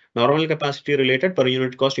production, normal capacity related per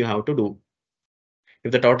unit cost you have to do.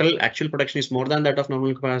 If the total actual production is more than that of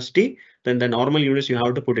normal capacity, then the normal units you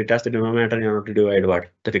have to put it as the denominator in order to divide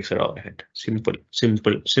what? The fixed overhead. Simple.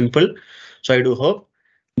 So I do hope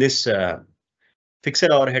this fixed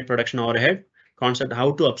overhead, production overhead concept,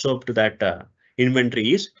 how to absorb to that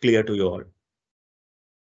inventory is clear to you all.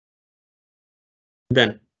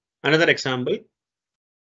 Then another example,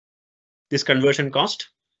 this conversion cost.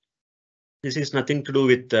 This is nothing to do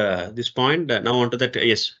with this point. Now on to that,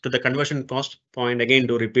 yes, to the conversion cost point again,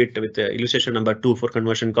 to repeat with illustration number 2 for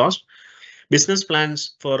conversion cost. Business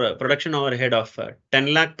plans for production overhead of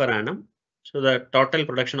 10 lakh per annum. So the total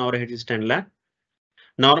production overhead is 10 lakh.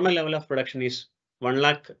 Normal level of production is 1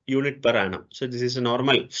 lakh unit per annum. So this is a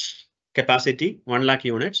normal capacity, 1 lakh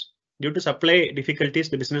units. Due to supply difficulties,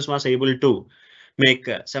 the business was able to make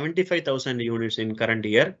 75,000 units in current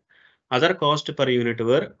year. Other cost per unit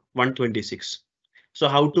were 126. So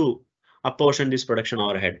how to apportion this production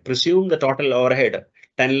overhead? Presume the total overhead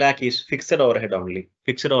 10 lakh is fixed overhead only.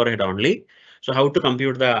 So how to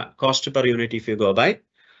compute the cost per unit if you go by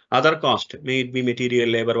Other cost, may it be material,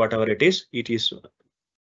 labor, whatever it is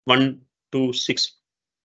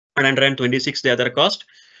 126, the other cost.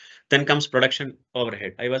 Then comes production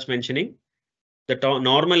overhead. I was mentioning the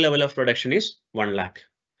normal level of production is 1 lakh.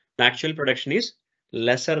 The actual production is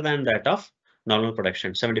lesser than that of normal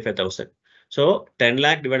production, 75,000. So 10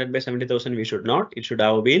 lakh divided by 70,000, we should not. It should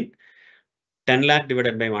have been 10 lakh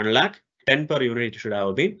divided by 1 lakh, 10 per unit it should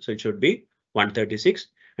have been. So it should be 136.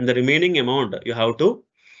 And the remaining amount you have to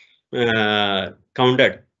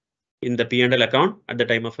counted in the P&L account at the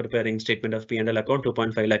time of preparing statement of P&L account,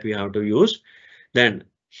 2.5 lakh we have to use. Then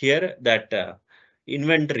here that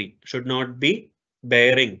inventory should not be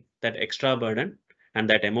bearing that extra burden, and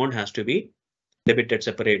that amount has to be debited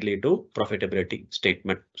separately to profitability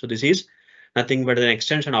statement. So this is nothing but an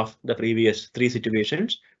extension of the previous 3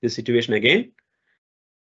 situations. This situation again,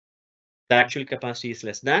 the actual capacity is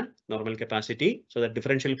less than normal capacity, so the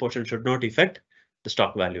differential portion should not affect the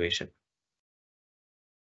stock valuation.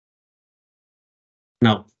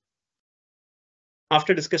 Now,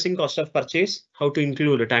 after discussing cost of purchase, how to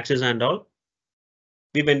include taxes and all,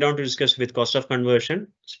 we went on to discuss with cost of conversion.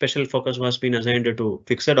 Special focus was being assigned to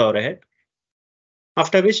fixed overhead.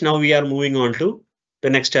 After which now we are moving on to the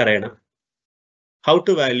next arena. How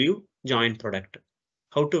to value joint product.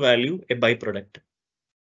 How to value a byproduct.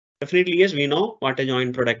 Definitely, yes, we know what a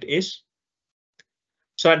joint product is.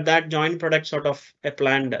 So at that joint product sort of a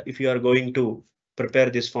plan, if you are going to prepare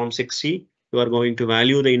this form 6C, you are going to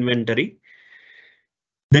value the inventory.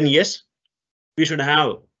 Then yes, we should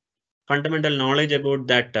have fundamental knowledge about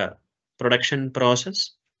that production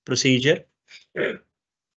process procedure.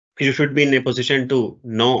 You should be in a position to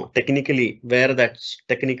know technically where that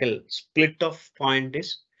technical split of point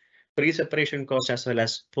is, pre-separation cost as well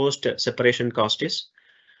as post-separation cost is.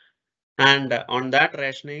 And on that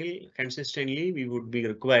rationale, consistently, we would be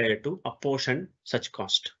required to apportion such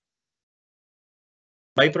cost.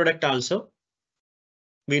 Byproduct also,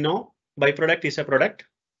 we know byproduct is a product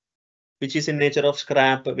which is in nature of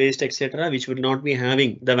scrap, waste, etc., which would not be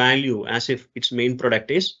having the value as if its main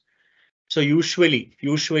product is. So usually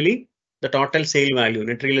the total sale value,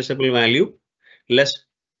 net realizable value, less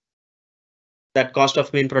that cost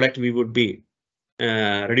of main product we would be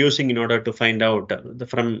reducing in order to find out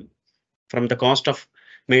from the cost of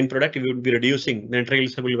main product, we would be reducing net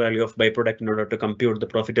realizable value of byproduct in order to compute the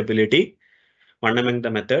profitability, one among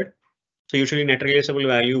the method. So usually net realizable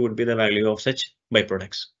value would be the value of such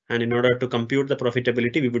byproducts. And in order to compute the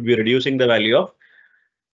profitability, we would be reducing the value of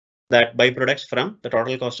that byproducts from the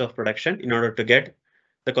total cost of production in order to get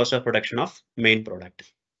the cost of production of main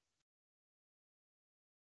product.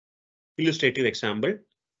 Illustrative example.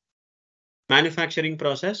 Manufacturing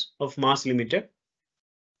process of Mass Limited.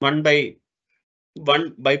 One byproduct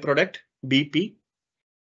BP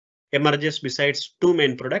emerges besides two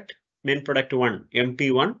main product. Main product 1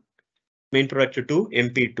 MP1, main product 2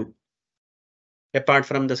 MP2. Apart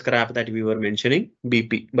from the scrap that we were mentioning,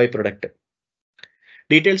 BP byproduct.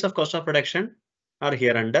 Details of cost of production are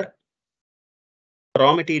here under.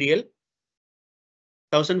 Raw material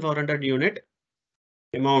 1400 unit,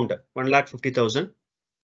 amount 1,50,000.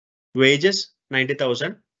 Wages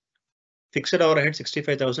 90,000. Fixed overhead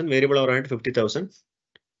 65,000. Variable overhead 50,000.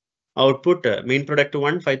 Output main product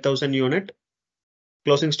 1 5,000 unit.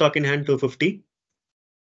 Closing stock in hand 250.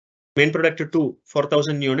 Main product 2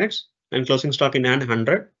 4,000 units and closing stock in hand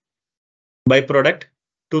 100. Byproduct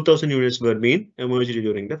 2,000 units were being emerged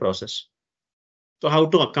during the process. So how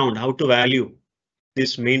to account, how to value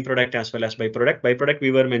this main product as well as byproduct. Byproduct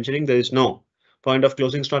we were mentioning there is no point of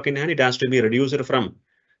closing stock in hand. It has to be reduced from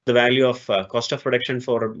the value of cost of production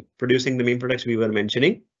for producing the main products we were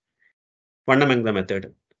mentioning. One among the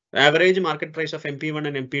method. Average market price of MP1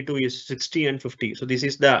 and MP2 is 60 and 50. So this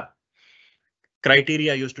is the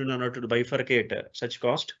criteria used in order to bifurcate such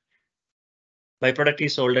cost. Byproduct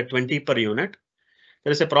is sold at 20 per unit.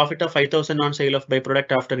 There is a profit of 5,000 on sale of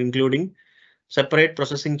byproduct after including separate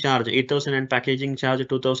processing charge 8,000 and packaging charge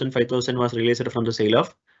 2,000. 5,000 was released from the sale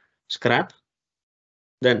of scrap.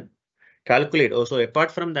 Then calculate also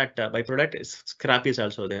apart from that byproduct scrap is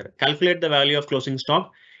also there. Calculate the value of closing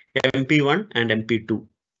stock MP1 and MP2.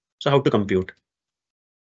 So how to compute?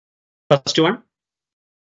 First one,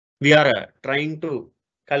 we are trying to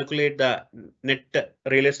calculate the net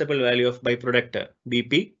realizable value of byproduct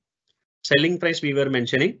BP. Selling price we were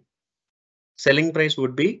mentioning. Selling price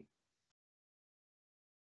would be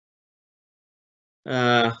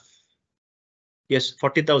yes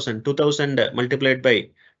 40,000. 2,000 multiplied by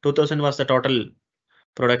 2,000 was the total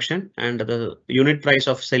production and the unit price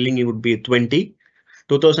of selling it would be 20.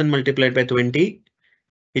 2,000 multiplied by 20,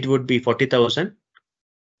 it would be 40,000.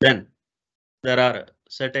 Then there are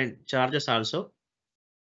certain charges also.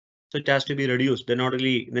 So it has to be reduced. Then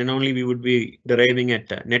only we would be deriving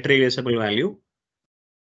at net realizable value.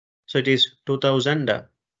 So it is 2000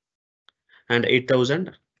 and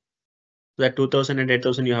 8000. That 2000 and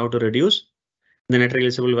 8000 you have to reduce. The net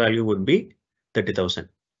realizable value would be 30,000.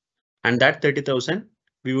 And that 30,000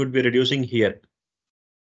 we would be reducing here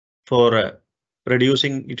for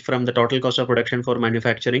reducing it from the total cost of production for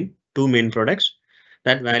manufacturing two main products.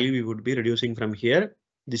 That value we would be reducing from here.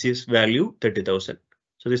 This is value 30,000.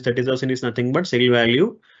 So this 30,000 is nothing but sale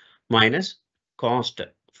value minus cost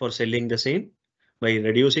for selling the same. By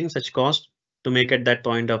reducing such cost to make at that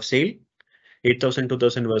point of sale, 8,000,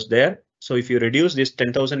 2,000 was there. So if you reduce this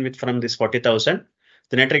 10,000 with from this 40,000,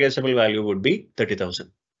 the net realizable value would be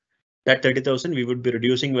 30,000. That 30,000 we would be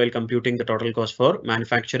reducing while computing the total cost for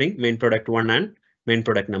manufacturing main product 1 and main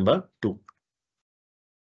product number 2.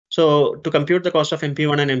 So to compute the cost of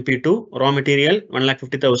MP1 and MP2, raw material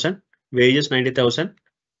 1,50,000, wages 90,000,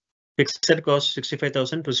 fixed cost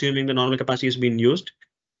 65,000, presuming the normal capacity is being used,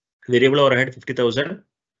 variable overhead 50,000,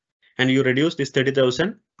 and you reduce this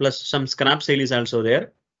 30,000 plus some scrap sale is also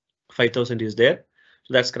there, 5,000 is there.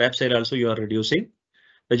 So that scrap sale also you are reducing.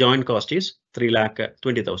 The joint cost is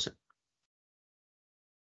 3,20,000. So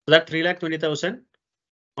that 3,20,000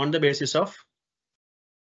 on the basis of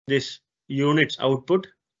this units output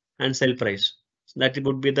and sell price. So that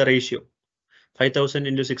would be the ratio. 5,000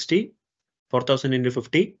 into 60, 4,000 into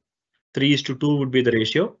 50, 3:2 would be the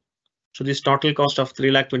ratio. So this total cost of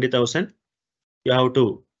 3,20,000, you have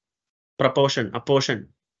to apportion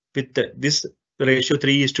with this ratio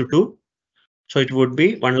 3:2. So it would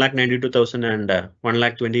be 1,92,000 and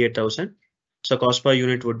 1,28,000. So cost per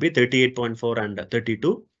unit would be 38.4 and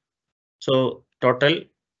 32. So total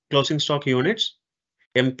closing stock units,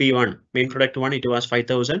 MP1, main product 1, it was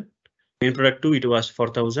 5,000. Main product 2, it was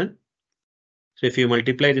 4,000. So if you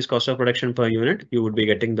multiply this cost of production per unit, you would be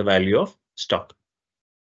getting the value of stock.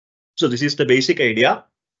 So this is the basic idea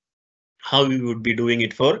how we would be doing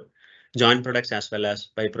it for joint products as well as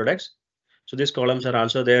byproducts. So these columns are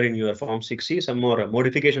also there in your form 6C. Some more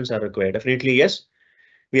modifications are required. Definitely, yes,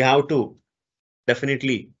 we have to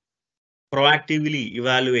definitely proactively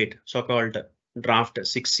evaluate so-called draft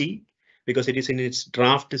 6C because it is in its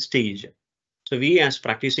draft stage. So we as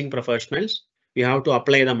practicing professionals, we have to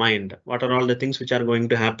apply the mind. What are all the things which are going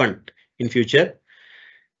to happen in future?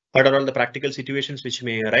 What are all the practical situations which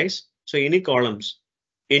may arise? So any columns,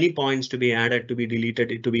 any points to be added, to be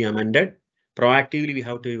deleted, to be amended, proactively we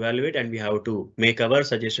have to evaluate and we have to make our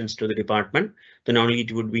suggestions to the department. Then only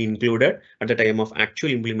it would be included at the time of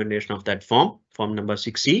actual implementation of that form number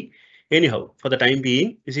 6C. Anyhow, for the time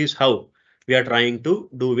being, this is how we are trying to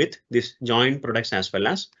do with this joint products as well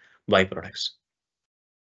as byproducts.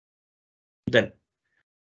 Then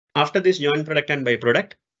after this joint product and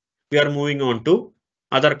byproduct, we are moving on to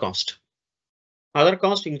other cost. Other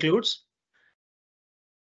cost includes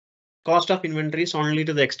cost of inventories only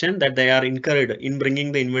to the extent that they are incurred in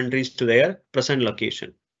bringing the inventories to their present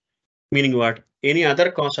location. Meaning what? Any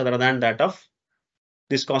other cost other than that of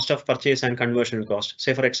this cost of purchase and conversion cost.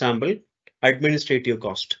 Say for example, administrative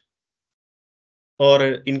cost, or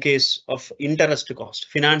in case of interest cost,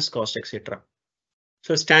 finance cost, etc.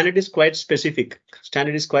 So standard is quite specific.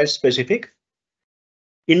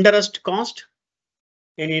 Interest cost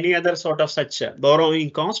and any other sort of such borrowing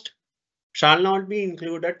cost shall not be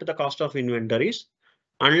included to the cost of inventories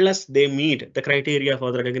unless they meet the criteria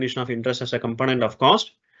for the recognition of interest as a component of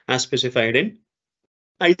cost as specified in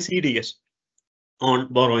ICDS on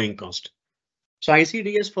borrowing cost. So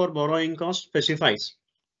ICDS for borrowing cost specifies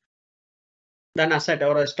an asset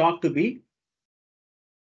or a stock to be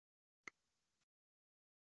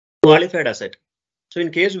qualified asset. So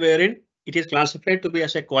in case wherein it is classified to be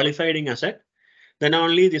as a qualifying asset, then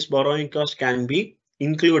only this borrowing cost can be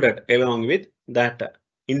included along with that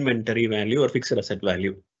inventory value or fixed asset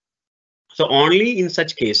value. So only in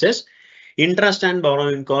such cases, interest and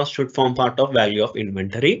borrowing cost should form part of value of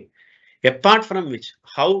inventory. Apart from which,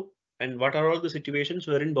 how and what are all the situations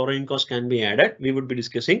wherein borrowing cost can be added, we would be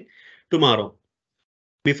discussing tomorrow.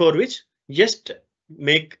 Before which, just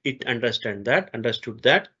make it understood that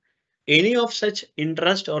any of such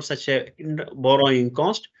interest or such a borrowing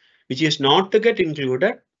cost which is not to get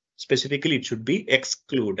included, specifically it should be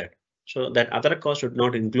excluded. So that other cost should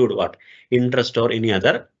not include what? Interest or any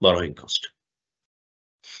other borrowing cost.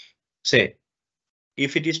 Say,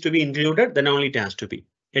 if it is to be included, then only it has to be.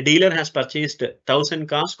 A dealer has purchased 1,000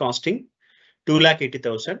 cars costing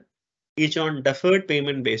 2,80,000, each on deferred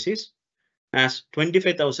payment basis as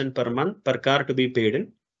 25,000 per month per car to be paid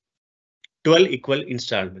in 12 equal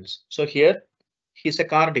installments. So here he's a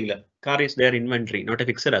car dealer. Car is their inventory, not a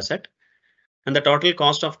fixed asset. And the total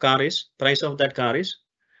cost of car is, price of that car is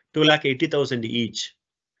 2,80,000 each.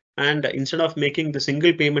 And instead of making the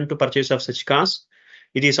single payment to purchase of such cars,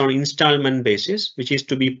 it is on installment basis, which is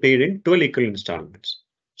to be paid in 12 equal installments.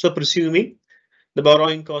 So presuming the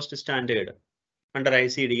borrowing cost standard under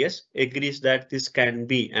ICDS agrees that this can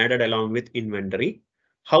be added along with inventory,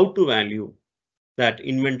 how to value that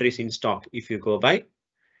inventories in stock? If you go by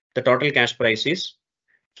the total cash price is,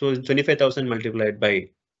 so 25,000 multiplied by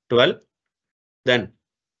 12, then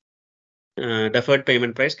deferred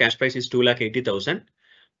payment price, cash price is 2,80,000.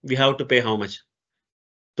 We have to pay how much?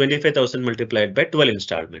 25,000 multiplied by 12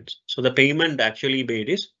 installments. So the payment actually made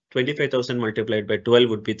is 25,000 multiplied by 12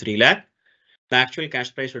 would be 3 lakh. The actual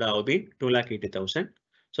cash price would have been 2,80,000.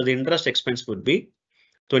 So the interest expense would be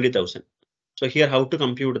 20,000. So here how to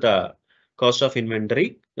compute the cost of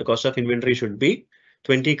inventory? The cost of inventory should be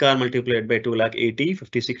 20 car multiplied by 2,80,000,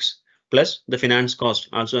 56 plus the finance cost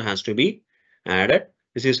also has to be added.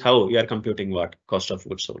 This is how you are computing what? Cost of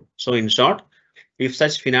goods sold. So in short, if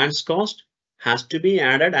such finance cost has to be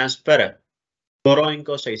added as per borrowing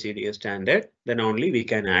cost ICDS standard, then only we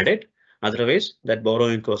can add it. Otherwise, that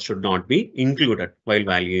borrowing cost should not be included while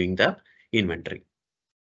valuing the inventory.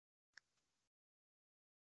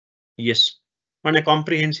 Yes, on a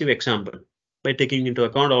comprehensive example, by taking into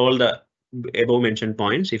account all the above mentioned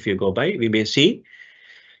points, if you go by, we may see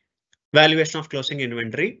valuation of closing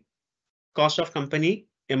inventory. Cost of company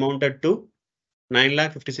amounted to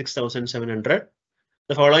 9,56,700.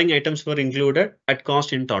 The following items were included at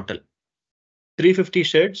cost in total. 350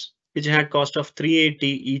 shirts, which had cost of 380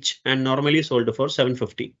 each and normally sold for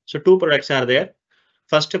 750. So two products are there.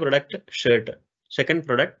 First product shirt, second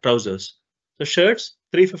product trousers. So shirts,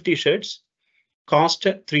 350 shirts, cost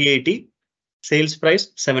 380, sales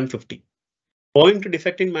price 750. Owing to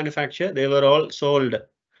defect in manufacture, they were all sold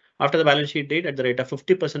after the balance sheet date at the rate of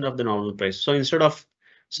 50% of the normal price. So instead of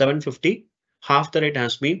 750, half the rate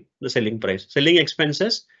has been the selling price. Selling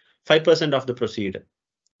expenses, 5% of the proceed.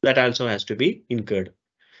 That also has to be incurred.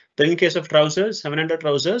 Then in case of trousers, 700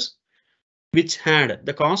 trousers, which had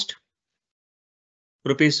the cost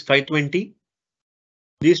rupees 520.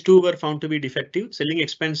 These two were found to be defective. Selling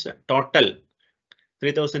expense total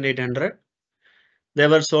 3,800. They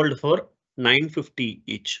were sold for 950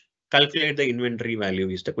 each. Calculate the inventory value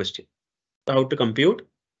is the question. So how to compute?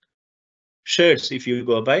 Shirts, if you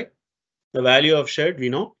go by the value of shirt, we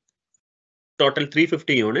know total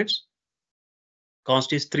 350 units.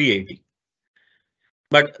 Cost is 380.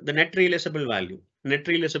 But the net realizable value,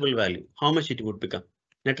 how much it would become?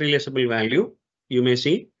 Net realizable value, you may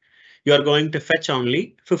see you are going to fetch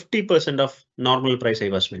only 50% of normal price I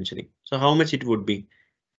was mentioning. So how much it would be?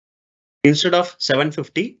 Instead of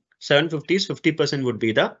 750, 750's 50% would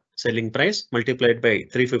be the selling price multiplied by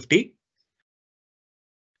 350.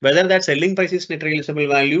 Whether that selling price is net realizable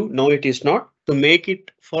value, no, it is not. To make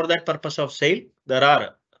it for that purpose of sale, there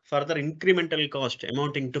are further incremental cost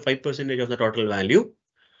amounting to 5% of the total value.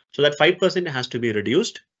 So that 5% has to be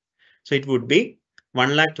reduced. So it would be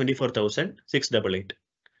 1,24,688.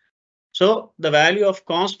 So the value of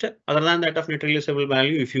cost other than that of net realizable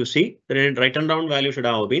value, if you see, the written down value should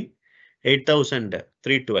have been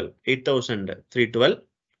 8,312. 8,312.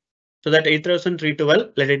 So that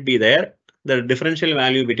 8,312, let it be there. The differential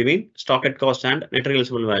value between stock at cost and net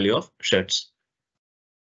realizable value of shirts.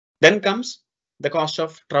 Then comes the cost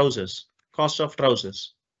of trousers. Cost of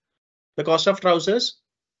trousers. The cost of trousers,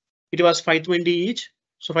 it was 520 each.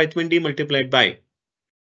 So 520 multiplied by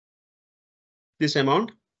this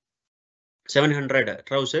amount, 700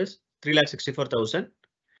 trousers, 3,64,000.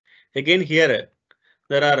 Again here,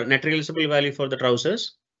 there are net realizable value for the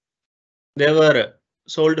trousers. They were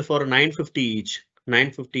sold for 950 each.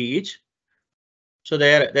 950 each. So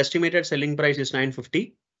the estimated selling price is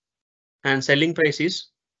 950 and selling price is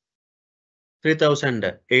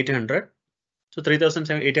 3,800. So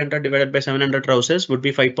 3,800 divided by 700 trousers would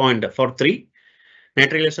be 5.43.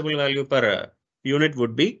 Net realizable value per unit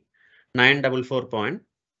would be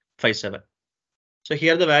 944.57. So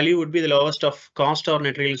here the value would be the lowest of cost or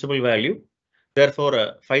net realizable value.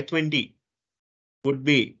 Therefore, 520 would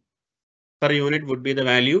be per unit would be the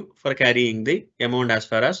value for carrying the amount as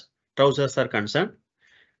far as trousers are concerned.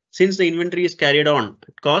 Since the inventory is carried on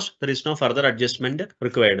at cost, there is no further adjustment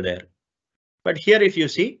required there. But here, if you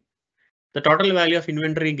see the total value of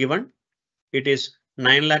inventory given, it is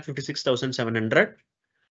 9,56,700,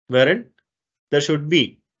 wherein there should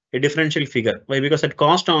be a differential figure. Why? Because at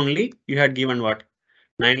cost only you had given what?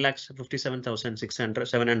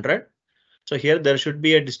 9,57,700. So here there should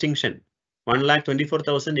be a distinction.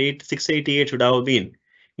 1,24,688 should have been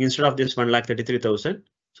instead of this 1,33,000.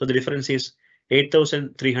 So the difference is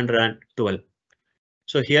 8,312.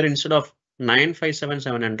 So here instead of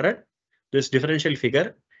 957,700, this differential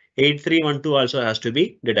figure 8312 also has to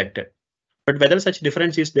be deducted. But whether such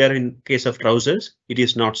difference is there in case of trousers, it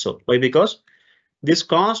is not so. Why? Because this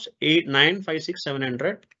cost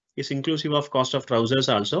 956,700 is inclusive of cost of trousers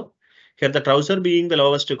also. Here the trouser being the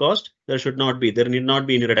lowest cost, there need not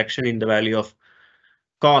be any reduction in the value of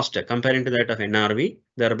cost comparing to that of NRV.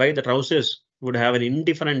 Thereby the trousers would have an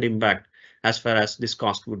indifferent impact as far as this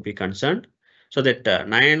cost would be concerned. So that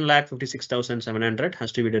 9,56,700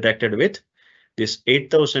 has to be deducted with this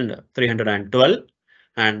 8,312,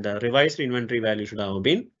 and the revised inventory value should have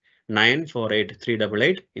been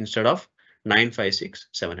 948,388 instead of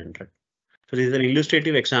 956,700. So this is an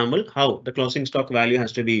illustrative example how the closing stock value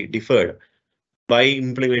has to be deferred by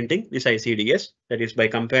implementing this ICDS, that is by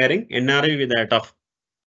comparing NRV with that of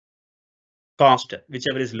cost,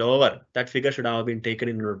 whichever is lower, that figure should have been taken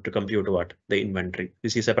in order to compute what the inventory.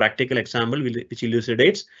 This is a practical example which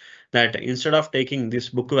elucidates that instead of taking this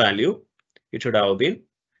book value, it should have been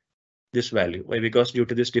this value. Why? Because due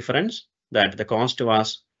to this difference that the cost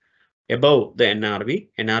was above the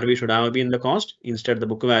NRV should have been the cost. Instead, the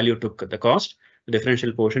book value took the cost. The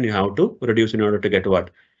differential portion you have to reduce in order to get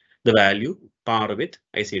what? The value par with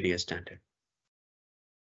ICDS standard.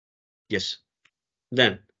 Yes.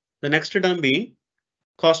 Then the next term being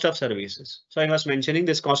cost of services. So I was mentioning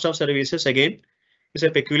this cost of services again is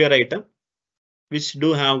a peculiar item which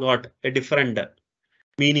do have got a different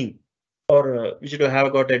meaning, or which do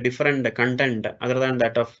have got a different content other than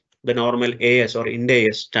that of the normal AS or Ind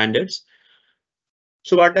AS standards.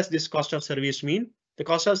 So what does this cost of service mean? The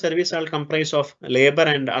cost of service are comprised of labor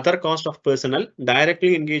and other cost of personnel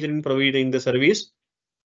directly engaged in providing the service,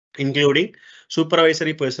 including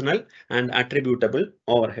supervisory personnel and attributable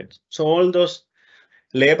overheads. So all those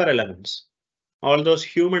labor elements, all those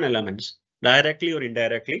human elements, directly or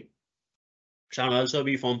indirectly, shall also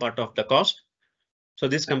be form part of the cost. So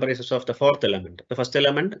this comprises of the fourth element. The first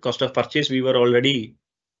element, cost of purchase, we were already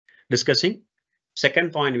discussing.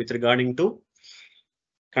 Second point with regarding to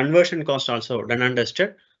conversion cost also done and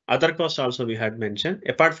dusted. Other costs also we had mentioned.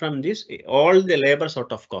 Apart from this, all the labor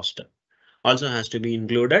sort of cost also has to be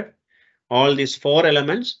included. All these four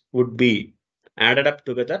elements would be added up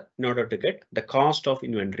together in order to get the cost of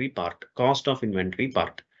inventory part. Cost of inventory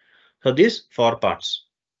part. So these four parts: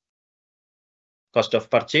 cost of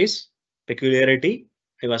purchase, peculiarity,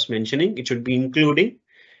 I was mentioning, it should be including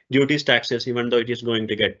duties, taxes, even though it is going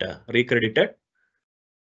to get recredited.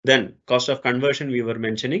 Then cost of conversion we were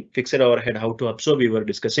mentioning, fixed overhead, how to absorb we were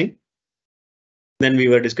discussing. Then we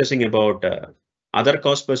were discussing about other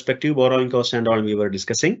cost perspective, borrowing cost and all we were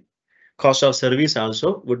discussing. Cost of service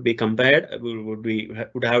also would be compared,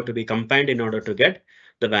 would have to be combined in order to get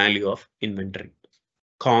the value of inventory.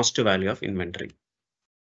 Cost value of inventory.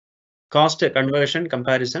 Cost conversion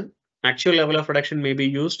comparison. Actual level of production may be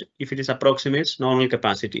used if it is approximates normal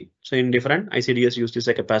capacity. So in different ICDS used as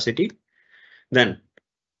a capacity. Then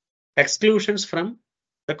exclusions from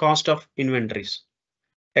the cost of inventories.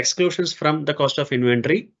 Exclusions from the cost of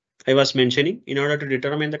inventory. I was mentioning in order to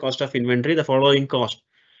determine the cost of inventory, the following cost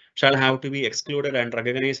shall have to be excluded and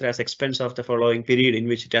recognized as expense of the following period in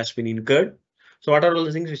which it has been incurred. So what are all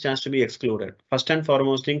the things which has to be excluded? First and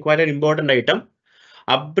foremost thing, quite an important item,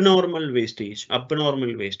 abnormal wastage.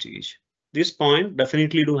 Abnormal wastage. This point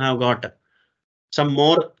definitely do have got some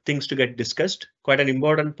more things to get discussed. Quite an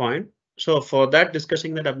important point. So for that,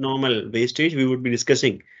 discussing that abnormal wastage, we would be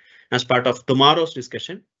discussing as part of tomorrow's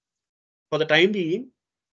discussion. For the time being,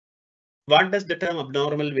 what does the term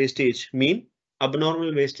abnormal wastage mean?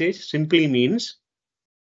 Abnormal wastage simply means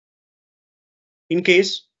in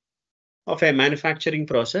case of a manufacturing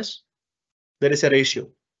process, there is a ratio,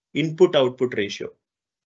 input-output ratio.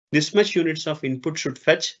 This much units of input should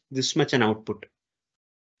fetch this much an output.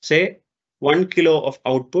 Say 1 kilo of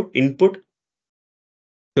input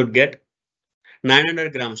should get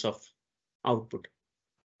 900 grams of output.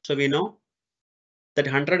 So we know that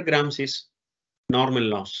 100 grams is normal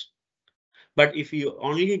loss. But if you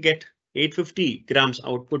only get 850 grams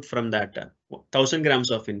output from that 1000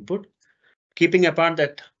 grams of input, keeping apart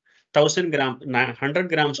that 100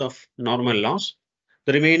 grams of normal loss,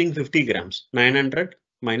 the remaining 50 grams, 900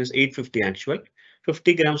 minus 850 actual,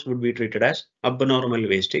 50 grams would be treated as abnormal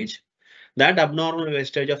wastage. That abnormal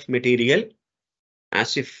wastage of material,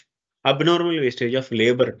 as if abnormal wastage of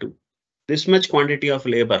labor too. This much quantity of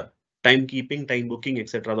labor, timekeeping, time booking,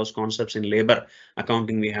 etc. Those concepts in labor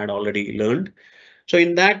accounting we had already learned. So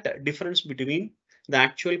in that difference between the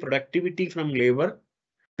actual productivity from labor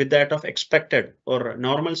with that of expected or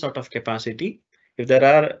normal sort of capacity, If there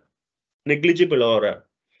are negligible or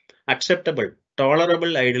acceptable,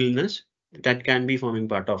 tolerable idleness, that can be forming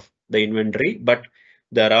part of the inventory, but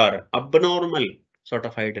there are abnormal sort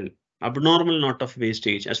of idle, abnormal not of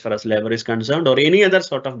wastage as far as labor is concerned, or any other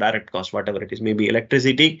sort of direct cost, whatever it is, maybe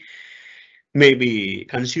electricity, maybe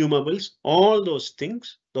consumables, all those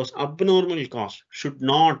things, those abnormal costs should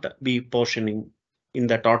not be portioning in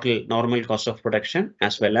the total normal cost of production,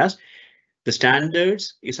 as well as the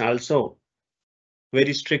standards is also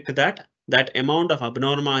very strict that that amount of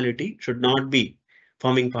abnormality should not be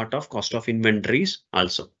forming part of cost of inventories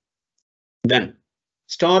also. Then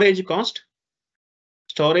storage cost.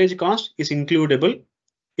 Storage cost is includable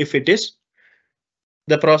if it is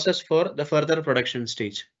the process for the further production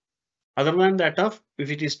stage. Other than that of, if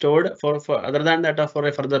it is stored for other than that of for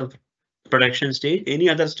a further production stage, any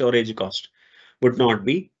other storage cost would not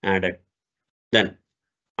be added. Then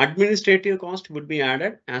administrative cost would be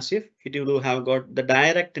added as if it would have got the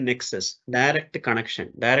direct nexus, direct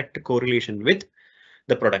connection, direct correlation with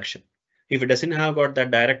the production. If it doesn't have got that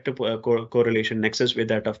direct correlation nexus with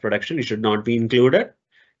that of production, it should not be included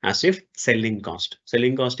as if selling cost.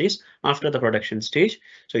 Selling cost is after the production stage.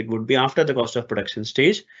 So it would be after the cost of production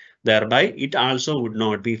stage. Thereby, it also would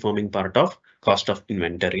not be forming part of cost of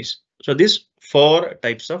inventories. So these 4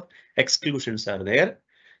 types of exclusions are there.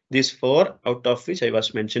 These 4 out of which I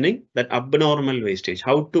was mentioning that abnormal wastage,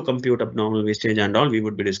 how to compute abnormal wastage and all we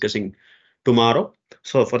would be discussing tomorrow.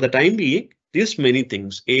 So for the time being, these many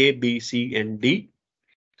things A, B, C, and D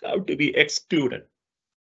have to be excluded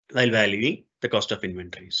while valuing the cost of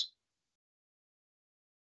inventories.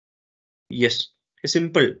 Yes, a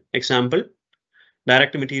simple example.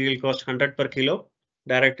 Direct material cost 100 per kilo,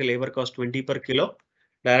 direct labor cost 20 per kilo,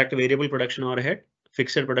 direct variable production overhead,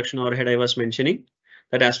 fixed production overhead I was mentioning.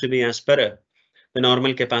 That has to be as per the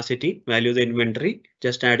normal capacity, value the inventory,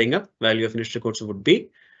 just adding up, value of finished goods would be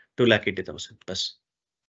 2,80,000 plus.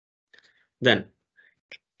 Then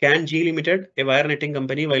can G Limited, a wire netting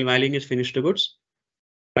company, while valuing its finished goods,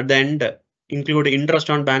 at the end include interest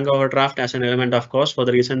on bank overdraft as an element of cost for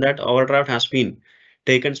the reason that overdraft has been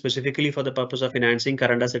taken specifically for the purpose of financing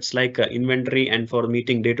current assets like inventory and for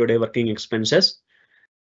meeting day-to-day working expenses.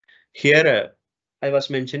 Here I was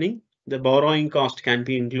mentioning the borrowing cost can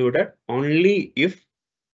be included only if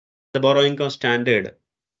the borrowing cost standard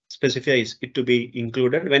specifies it to be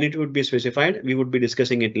included. When it would be specified, we would be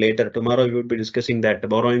discussing it later. Tomorrow we would be discussing that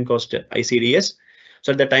borrowing cost ICDS.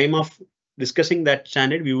 So at the time of discussing that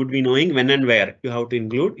standard, we would be knowing when and where you have to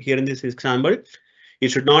include. Here in this example, it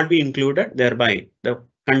should not be included. Thereby, the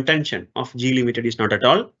contention of G Limited is not at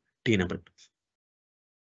all tenable.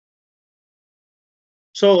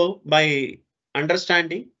 So by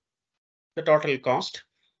understanding the total cost,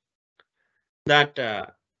 that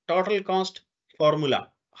total cost formula,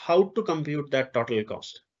 how to compute that total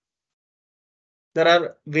cost. There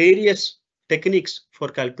are various techniques for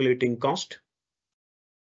calculating cost.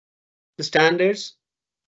 The standards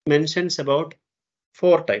mentions about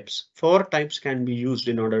 4 types. 4 types can be used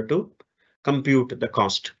in order to compute the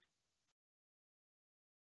cost.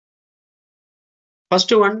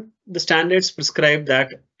 First one, the standards prescribe that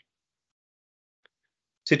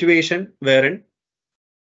situation wherein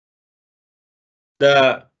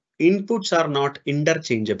the inputs are not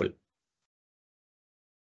interchangeable.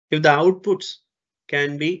 If the outputs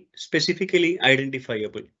can be specifically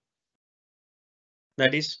identifiable,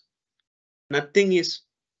 that is, nothing is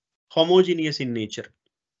homogeneous in nature.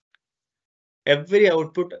 Every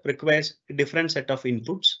output requires a different set of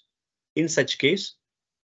inputs. In such case,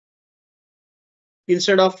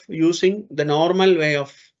 instead of using the normal way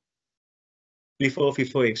of LIFO,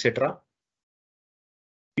 FIFO, etc.,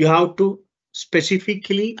 you have to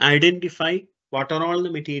specifically identify what are all the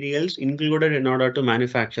materials included in order to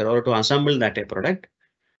manufacture or to assemble that a product,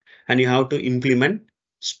 and you have to implement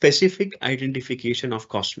specific identification of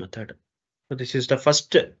cost method. So this is the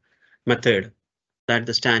first method that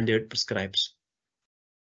the standard prescribes.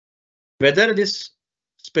 Whether this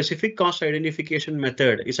specific cost identification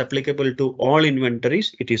method is applicable to all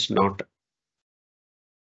inventories, it is not.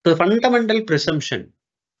 The fundamental presumption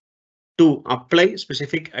to apply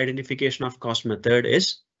specific identification of cost method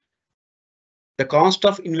is the cost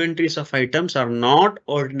of inventories of items are not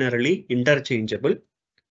ordinarily interchangeable,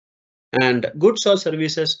 and goods or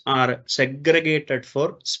services are segregated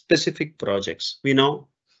for specific projects. We know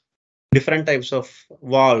different types of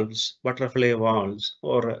valves, butterfly valves,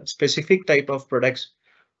 or specific type of products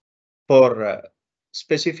for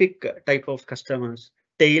specific type of customers,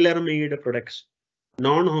 tailor-made products,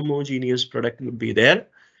 non-homogeneous product would be there.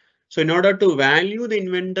 So in order to value the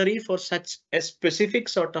inventory for such a specific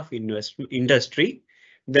sort of industry,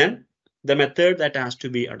 then the method that has to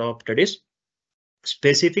be adopted is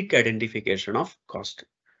specific identification of cost.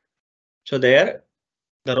 So there,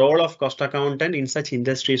 the role of cost accountant in such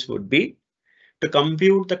industries would be to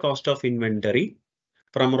compute the cost of inventory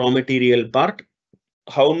from raw material part,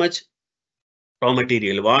 how much raw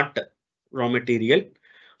material, what raw material,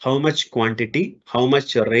 how much quantity, how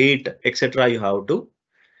much rate, etc. you have to.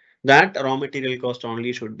 That raw material cost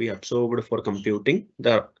only should be absorbed for computing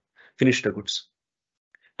the finished goods,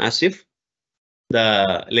 as if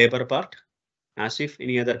the labor part, as if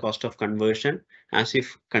any other cost of conversion, as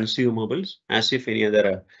if consumables, as if any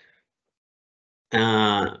other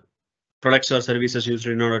products or services used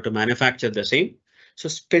in order to manufacture the same. So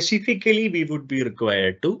specifically, we would be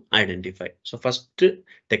required to identify. So first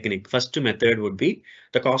technique, first method would be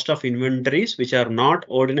the cost of inventories which are not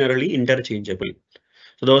ordinarily interchangeable.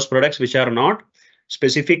 So those products which are not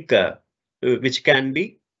specific, which cannot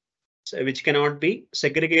be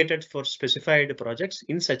segregated for specified projects.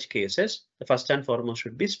 In such cases, the first and foremost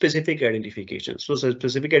should be specific identification. So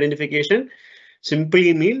specific identification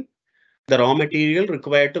simply mean the raw material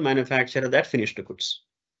required to manufacture that finished goods,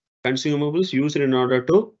 consumables used in order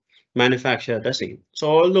to manufacture the same.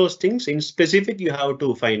 So all those things in specific you have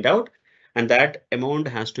to find out, and that amount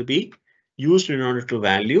has to be used in order to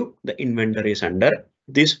value the inventories under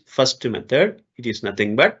this first method. It is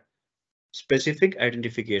nothing but specific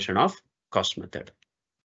identification of cost method.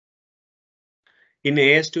 In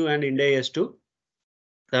AS2 and Ind AS2,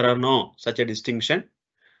 there are no such a distinction.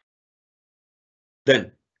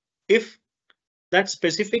 Then, if that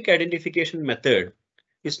specific identification method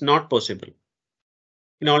is not possible,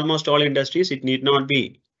 in almost all industries, it need not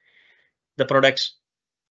be the products,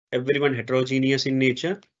 everyone heterogeneous in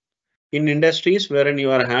nature. In industries wherein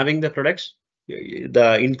you are having the products,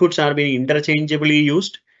 the inputs are being interchangeably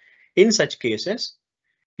used. In such cases,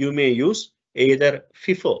 you may use either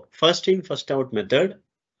FIFO, first in, first out method,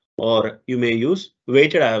 or you may use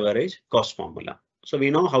weighted average cost formula. So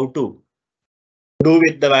we know how to do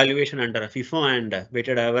with the valuation under FIFO and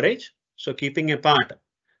weighted average. So keeping apart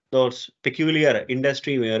those peculiar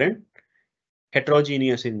industry wherein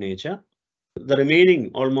heterogeneous in nature, the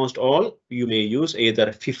remaining almost all you may use either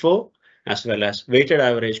FIFO as well as weighted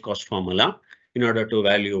average cost formula in order to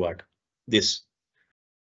value what this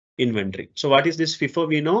inventory. So what is this FIFO?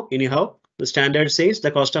 We know anyhow. The standard says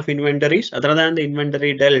the cost of inventories other than the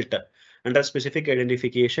inventory dealt under specific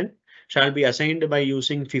identification shall be assigned by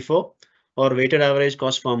using FIFO or weighted average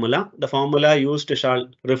cost formula. The formula used shall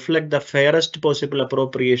reflect the fairest possible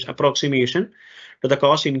approximation to the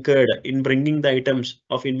cost incurred in bringing the items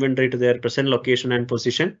of inventory to their present location and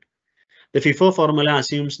position. The FIFO formula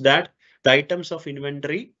assumes that the items of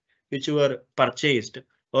inventory which were purchased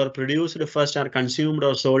or produced first are consumed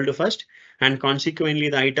or sold first, and consequently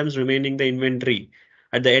the items remaining the inventory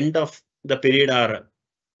at the end of the period are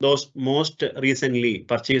those most recently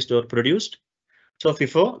purchased or produced. So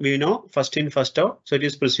FIFO, we know first in, first out. So it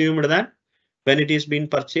is presumed that when it is being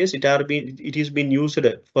purchased, it is being used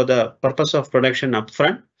for the purpose of production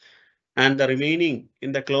upfront, and the remaining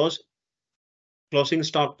in the closing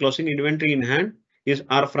stock, closing inventory in hand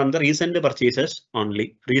are from the recent purchases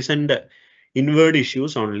only, recent inward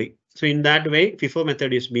issues only. So in that way, FIFO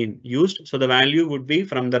method is being used. So the value would be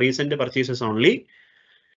from the recent purchases only.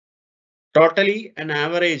 Totally an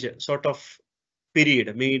average sort of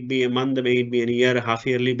period, may it be a month, may it be a year, half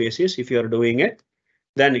yearly basis. If you are doing it,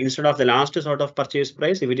 then instead of the last sort of purchase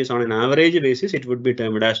price, if it is on an average basis, it would be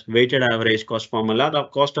termed as weighted average cost formula. The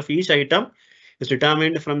cost of each item is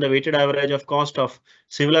determined from the weighted average of cost of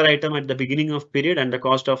similar item at the beginning of period and the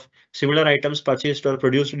cost of similar items purchased or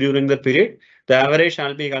produced during the period. The average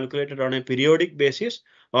shall be calculated on a periodic basis,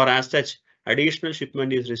 or as such additional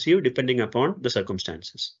shipment is received depending upon the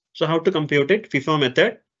circumstances. So how to compute it? FIFO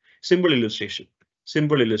method. Simple illustration.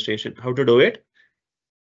 Simple illustration. How to do it?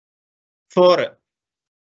 For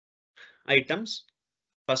items,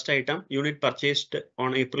 first item unit purchased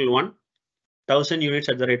on April 1, 1000 units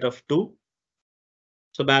at the rate of 2.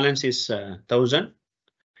 So balance is 1000.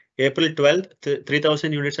 April 12th,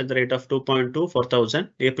 3000 units at the rate of 2.2, 4000.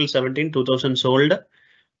 April 17, 2000 sold.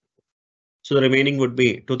 So the remaining would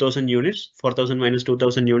be 2000 units, 4000 minus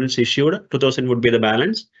 2000 units issued, 2000 would be the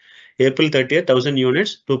balance. April 30th, 1000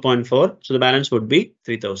 units, 2.4. So the balance would be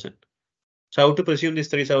 3000. So how to presume this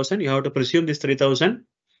 3000? You have to presume this 3000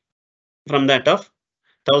 from that of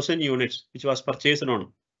 1000 units, which was purchased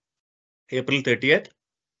on April 30th,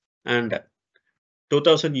 and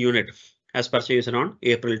 2000 unit as purchased on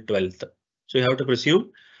April 12th. So you have to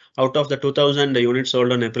presume out of the 2000 units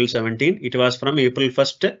sold on April 17, it was from April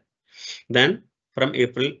 1st, then from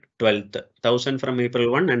April 12th, 1000 from April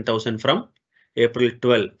 1 and 1000 from April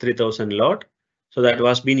 12, 3000 lot. So that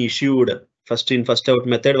was been issued. First in, first out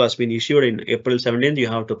method was been issued in April 17th. You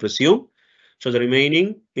have to presume. So the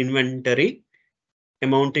remaining inventory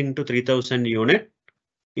amounting to 3000 unit,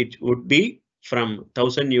 it would be from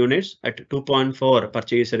 1000 units at 2.4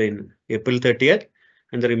 purchased in April 30th,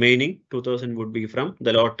 and the remaining 2000 would be from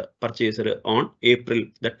the lot purchased on April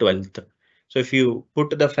the 12th. So if you put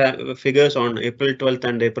the figures on April 12th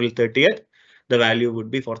and April 30th, the value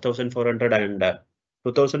would be 4400 and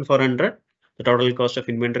 2400. The total cost of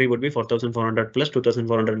inventory would be 4400 plus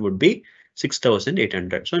 2400 would be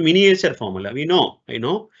 6800. So miniature formula, we know, I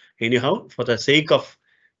know. Anyhow, for the sake of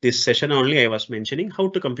this session only, I was mentioning how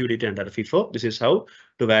to compute it under FIFO. This is how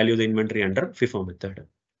to value the inventory under FIFO method.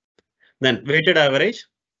 Then weighted average,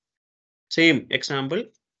 same example.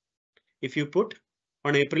 If you put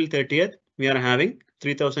on April 30th, we are having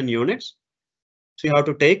 3000 units. So you have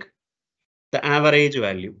to take the average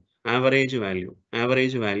value.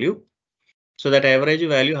 So that average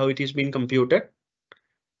value, how it is being computed?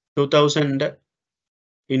 2000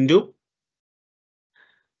 into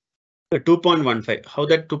 2.15. How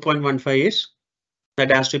that 2.15 is?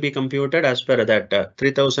 That has to be computed as per that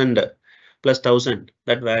 3000 plus 1000,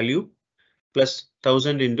 that value plus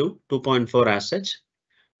 1000 into 2.4 as such.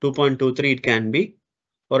 2.23 it can be,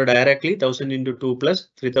 or directly 1000 into 2 plus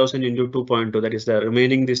 3000 into 2.2, that is the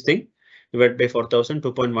remaining this thing divided by 4000,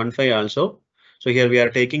 2.15 also. So here we are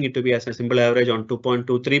taking it to be as a simple average on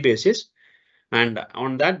 2.23 basis, and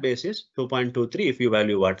on that basis 2.23, if you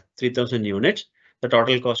value what 3000 units, the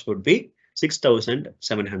total cost would be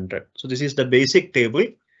 6700. So this is the basic table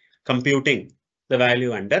computing the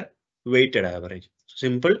value under weighted average.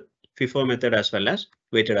 Simple FIFO method as well as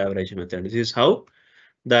weighted average method. This is how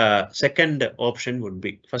the second option would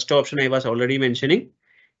be. First option I was already mentioning,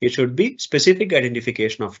 it should be specific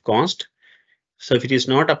identification of cost. So if it is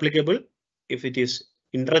not applicable, if it is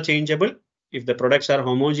interchangeable, if the products are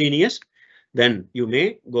homogeneous, then you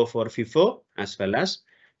may go for FIFO as well as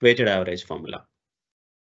weighted average formula.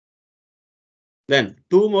 Then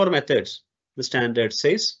two more methods. The standard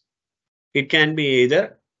says it can be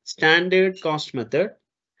either standard cost method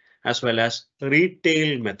as well as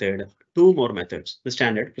retail method. Two more methods the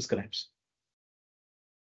standard prescribes.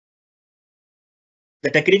 The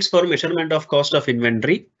techniques for measurement of cost of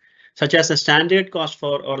inventory, such as the standard cost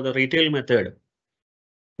for or the retail method,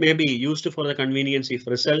 may be used for the convenience if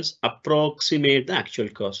results approximate the actual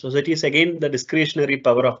cost. So that is again the discretionary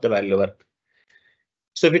power of the valuer.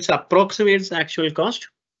 So if it approximates the actual cost,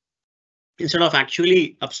 instead of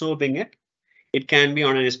actually absorbing it, it can be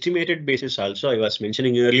on an estimated basis also. I was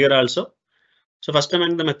mentioning earlier also. So first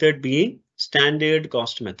among the method being standard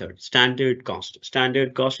cost method. Standard cost,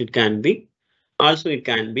 it can be. Also, it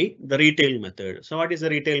can be the retail method. So what is the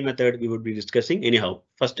retail method we would be discussing anyhow?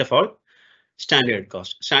 First of all, standard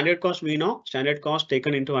cost. Standard cost, we know standard cost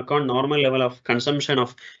taken into account normal level of consumption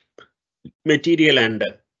of material and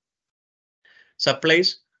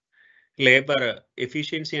supplies, labor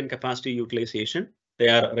efficiency and capacity utilization. They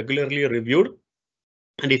are regularly reviewed,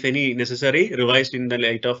 and if any necessary, revised in the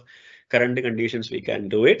light of current conditions, we can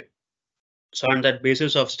do it. So on that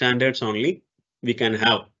basis of standards only, we can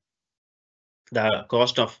have the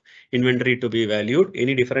cost of inventory to be valued.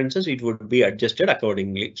 Any differences, it would be adjusted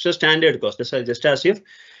accordingly. So standard cost, just as if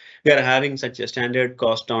we are having such a standard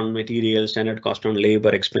cost on material, standard cost on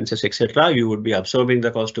labor expenses, etc., you would be absorbing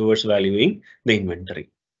the cost towards valuing the inventory.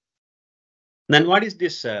 Then what is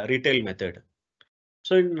this retail method?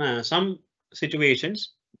 So in some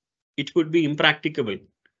situations, it would be impracticable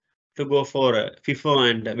to go for FIFO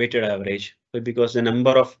and weighted average, because the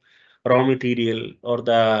number of raw material or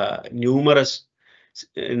the numerous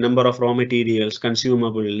number of raw materials,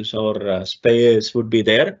 consumables or spares would be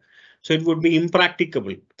there. So it would be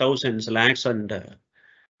impracticable. Thousands, lakhs and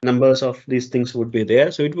numbers of these things would be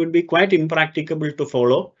there. So it would be quite impracticable to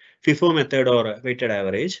follow FIFO method or weighted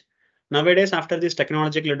average. Nowadays, after this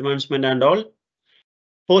technological advancement and all,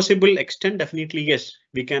 possible extent, definitely yes,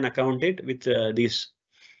 we can account it with these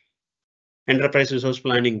enterprise resource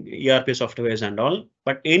planning, ERP softwares and all.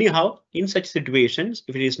 But anyhow, in such situations,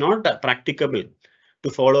 if it is not practicable to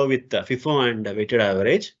follow with FIFO and weighted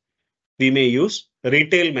average, we may use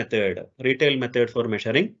retail method for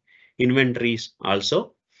measuring inventories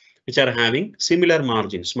also, which are having similar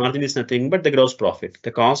margins. Margin is nothing but the gross profit.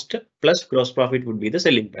 The cost plus gross profit would be the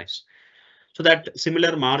selling price. So that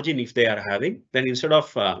similar margin, if they are having, then instead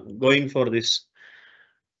of going for this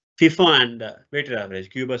FIFO and weighted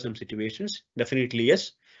average, cubism situations, definitely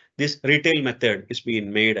yes, this retail method is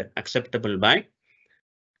being made acceptable by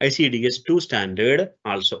ICDS 2 standard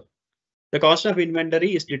also. The cost of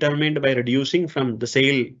inventory is determined by reducing from the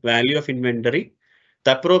sale value of inventory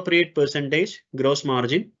the appropriate percentage gross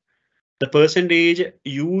margin. The percentage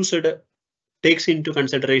used takes into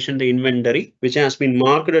consideration the inventory which has been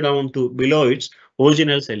marked down to below its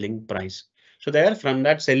original selling price. So there, from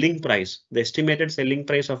that selling price, the estimated selling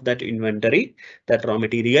price of that inventory, that raw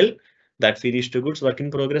material, that finished goods, work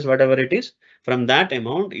in progress, whatever it is, from that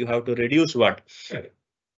amount you have to reduce what?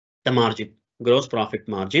 The margin, gross profit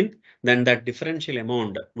margin. Then that differential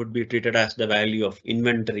amount would be treated as the value of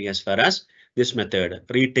inventory as far as this method,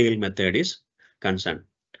 retail method, is concerned.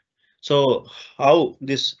 So how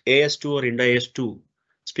this AS2 or Ind AS2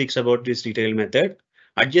 speaks about this retail method?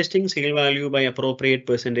 Adjusting sale value by appropriate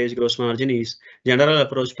percentage gross margin is general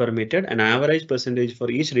approach permitted. An average percentage for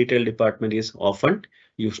each retail department is often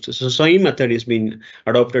used. So same method is being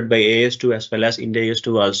adopted by AS2 as well as Ind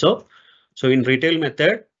AS2 also. So in retail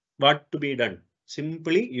method, what to be done?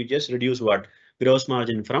 Simply you just reduce what? Gross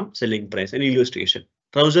margin from selling price. An illustration.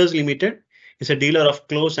 Trousers Limited is a dealer of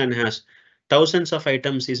clothes and has thousands of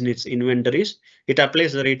items in its inventories. It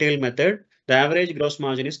applies the retail method. The average gross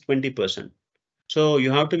margin is 20%. So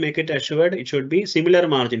you have to make it assured it should be similar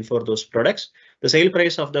margin for those products. The sale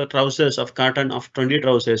price of the trousers of carton of 20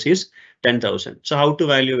 trousers is 10,000. So how to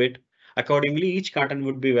value it? Accordingly, each carton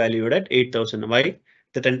would be valued at 8,000. Why?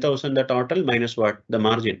 The 10,000, the total minus what? The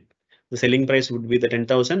margin. The selling price would be the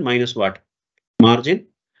 10,000 minus what? Margin.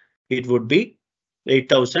 It would be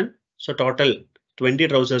 8,000. So total 20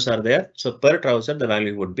 trousers are there. So per trouser, the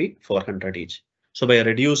value would be 400 each. So by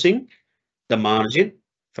reducing the margin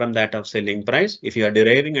from that of selling price, if you are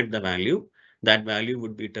deriving at the value, that value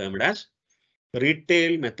would be termed as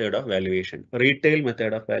retail method of valuation. Retail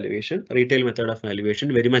method of valuation. Retail method of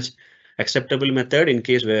valuation, very much acceptable method in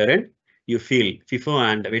case wherein you feel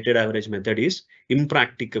FIFO and weighted average method is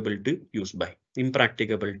impracticable to use by.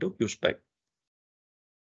 Impracticable to use by.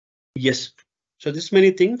 Yes. So this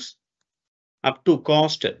many things up to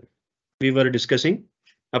cost we were discussing,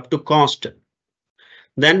 up to cost.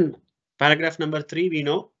 Then paragraph number 3, we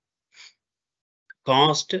know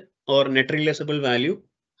cost or net realizable value,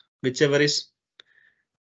 whichever is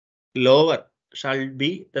lower shall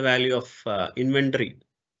be the value of inventory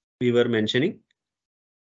we were mentioning.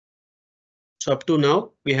 So up to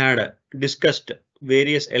now we had discussed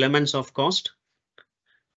various elements of cost.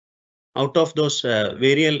 Out of those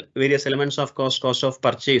various elements of cost, cost of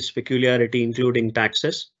purchase, peculiarity including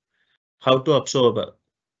taxes, how to absorb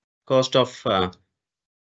cost of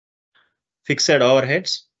fixed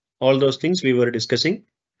overheads, all those things we were discussing.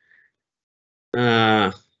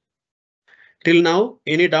 Till now,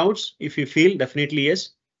 any doubts? If you feel, definitely yes,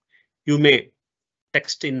 you may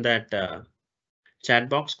text in that chat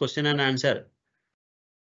box. Question and answer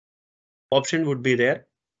option would be there.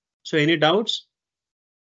 So any doubts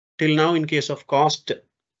till now in case of cost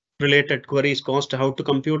related queries, cost, how to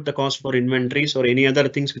compute the cost for inventories or any other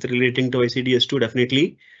things with relating to ICDS2,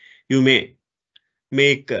 definitely you may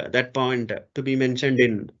make that point to be mentioned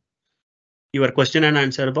in your question and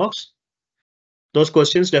answer box. Those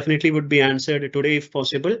questions definitely would be answered today if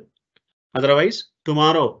possible. Otherwise,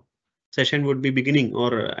 tomorrow session would be beginning,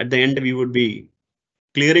 or at the end we would be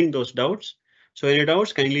clearing those doubts. So any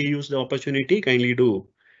doubts, kindly use the opportunity, kindly do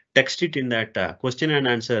text it in that question and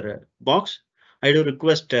answer box. I do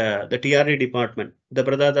request the TRD department, the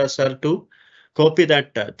Pradada sir, to copy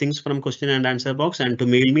that things from question and answer box and to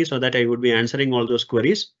mail me so that I would be answering all those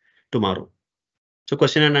queries tomorrow. So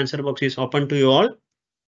question and answer box is open to you all.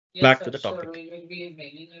 Yes, back sir, to the topic. Sure, we will be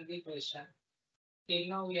mailing the question. Till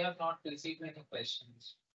now, we have not received any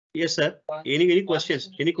questions. Yes, sir. Any questions?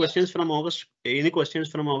 Any questions from August? Any questions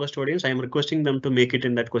from August audience? I am requesting them to make it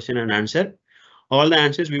in that question and answer. All the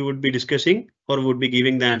answers we would be discussing or would be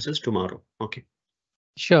giving the answers tomorrow. Okay.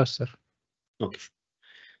 Sure, sir. Okay.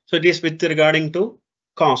 So this with regarding to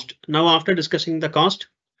cost. Now, after discussing the cost,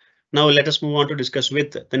 now let us move on to discuss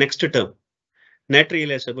with the next term, net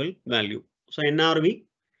realizable value. So NRV.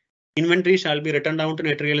 Inventory shall be written down to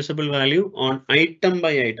net realizable value on item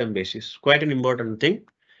by item basis. Quite an important thing.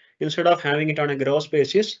 Instead of having it on a gross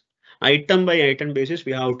basis, item by item basis,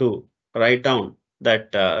 we have to write down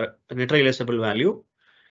that net realizable value,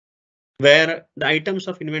 where the items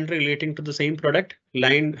of inventory relating to the same product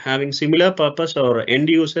line having similar purpose or end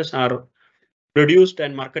users are produced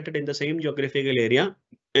and marketed in the same geographical area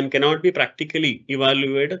and cannot be practically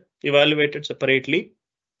evaluated separately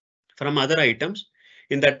from other items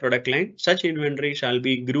in that product line. Such inventory shall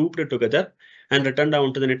be grouped together and written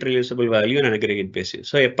down to the net realizable value on an aggregate basis.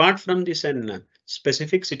 So apart from this and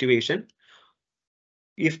specific situation,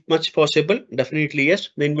 if much possible, definitely yes,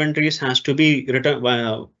 the inventories has to be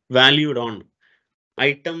written valued on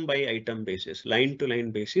item by item basis, line to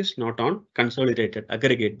line basis, not on consolidated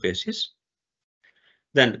aggregate basis.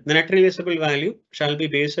 Then the net realizable value shall be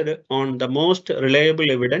based on the most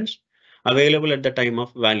reliable evidence available at the time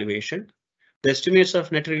of valuation. The estimates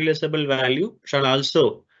of net realizable value shall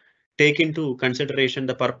also take into consideration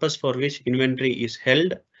the purpose for which inventory is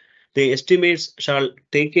held. The estimates shall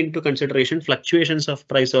take into consideration fluctuations of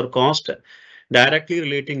price or cost directly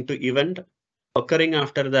relating to event occurring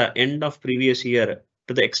after the end of previous year,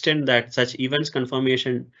 to the extent that such events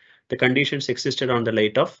confirmation the conditions existed on the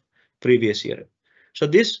date of previous year. So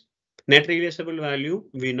this net realizable value,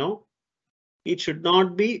 we know it should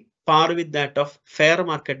not be par with that of fair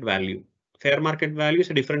market value. Fair market value is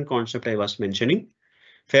a different concept I was mentioning.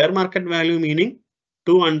 Fair market value meaning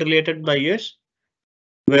two unrelated buyers,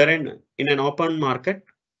 wherein in an open market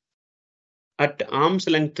at arm's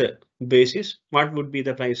length basis, what would be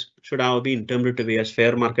the price should have been termed to be as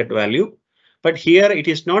fair market value. But here it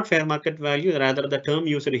is not fair market value, rather the term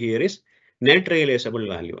used here is net realizable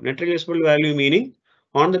value. Net realizable value meaning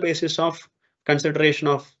on the basis of consideration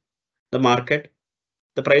of the market,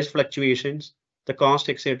 the price fluctuations, the cost,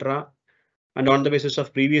 etc. And on the basis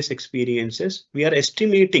of previous experiences, we are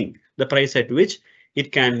estimating the price at which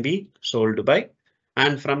it can be sold by.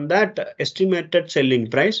 And from that estimated selling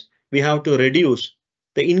price, we have to reduce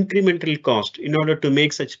the incremental cost in order to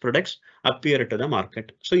make such products appear to the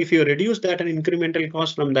market. So if you reduce that an incremental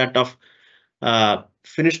cost from that of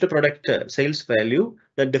finished product sales value,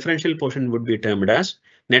 the differential portion would be termed as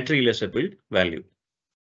net realizable value.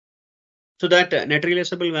 So that net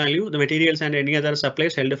realizable value, the materials and any other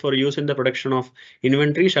supplies held for use in the production of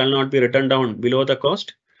inventory shall not be written down below the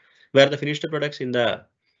cost, where the finished products in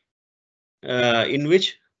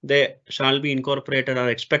which they shall be incorporated are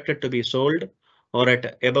expected to be sold or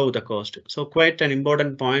at above the cost. So quite an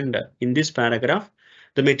important point in this paragraph,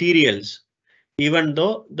 the materials, even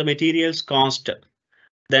though the materials cost,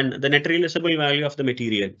 then the net realizable value of the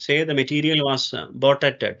material, say the material was bought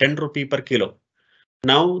at 10 rupee per kilo.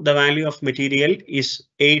 Now the value of material is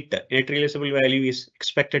 8. Net realizable value is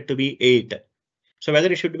expected to be 8. So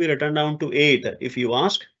whether it should be written down to 8, if you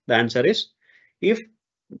ask, the answer is if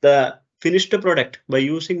the finished product by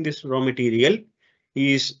using this raw material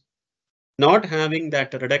is not having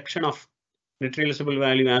that reduction of net realizable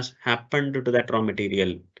value as happened to that raw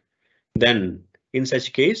material, then in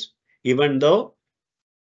such case, even though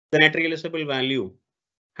the net realizable value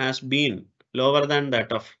has been lower than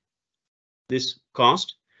that of this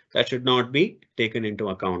cost, that should not be taken into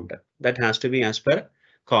account. That has to be as per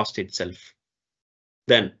cost itself.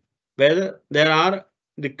 Then whether there are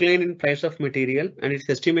decline in price of material and it's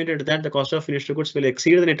estimated that the cost of finished goods will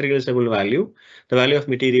exceed the net realizable value, the value of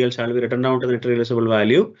material shall be written down to the net realizable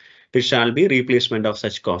value, which shall be replacement of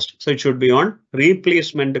such cost. So it should be on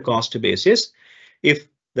replacement cost basis. If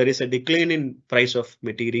there is a decline in price of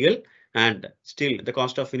material and still the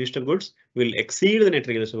cost of finished goods will exceed the net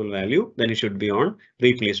realizable value, then it should be on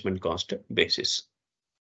replacement cost basis.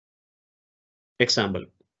 Example.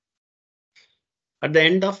 At the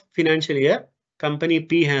end of financial year, company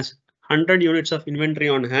P has 100 units of inventory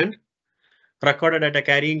on hand, recorded at a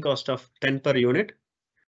carrying cost of 10 per unit.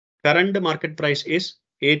 Current market price is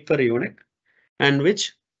 8 per unit, and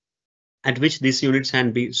at which these units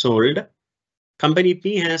can be sold. Company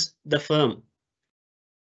P has the firm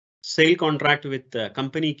sale contract with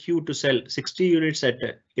company Q to sell 60 units at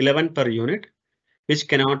 11 per unit, which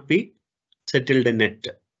cannot be settled net.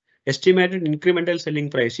 Estimated incremental selling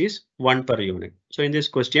price is 1 per unit. So in this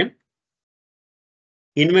question,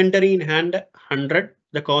 inventory in hand 100,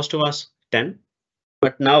 the cost was 10,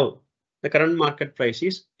 but now the current market price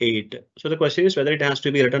is 8. So the question is whether it has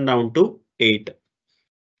to be written down to 8.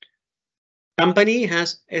 Company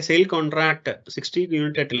has a sale contract 60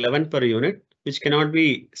 unit at 11 per unit, which cannot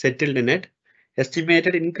be settled net.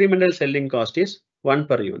 Estimated incremental selling cost is 1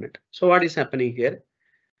 per unit. So what is happening here?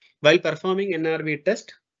 While performing NRV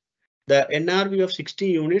test, the NRV of 60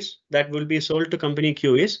 units that will be sold to company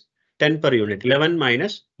Q is 10 per unit. 11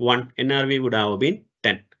 minus 1 NRV would have been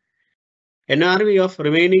 10. NRV of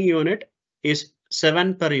remaining unit is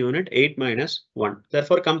 7 per unit, 8 minus 1.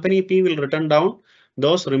 Therefore, company P will return down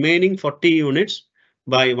those remaining 40 units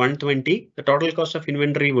by 120. The total cost of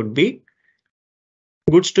inventory would be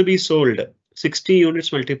goods to be sold. 60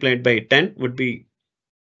 units multiplied by 10 would be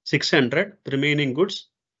 600. The remaining goods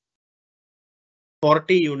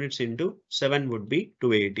 40 units into 7 would be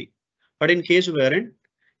 280. But in case wherein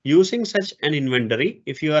using such an inventory,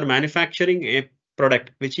 if you are manufacturing a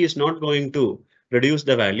product which is not going to reduce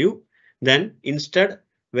the value, then instead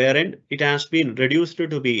wherein it has been reduced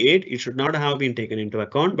to be 8, it should not have been taken into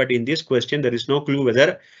account. But in this question, there is no clue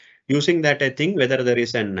whether Using that, I think whether there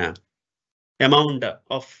is an amount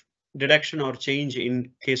of deduction or change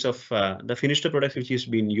in case of the finished product which is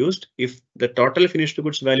being used. If the total finished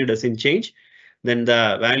goods value doesn't change, then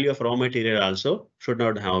the value of raw material also should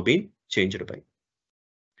not have been changed by.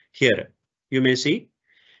 Here you may see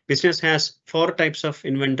business has 4 types of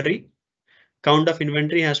inventory. Count of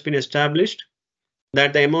inventory has been established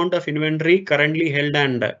that the amount of inventory currently held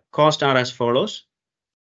and cost are as follows: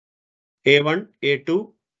 A1,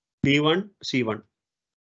 A2, B1, C1.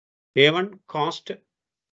 A1 cost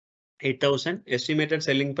 8,000, estimated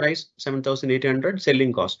selling price 7,800,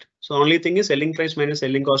 selling cost. So only thing is selling price minus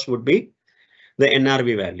selling cost would be the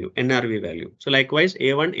NRV value. So likewise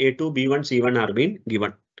A1, A2, B1, C1 are being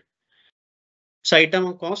given. So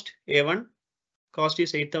item cost A1 cost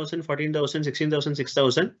is 8,000, 14,000, 16,000,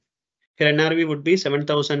 6,000. Here NRV would be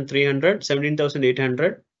 7,300,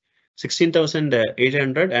 17,800,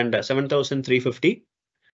 16,800 and 7,350.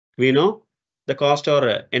 We know the cost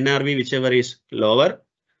or NRV whichever is lower.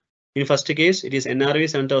 In first case, it is NRV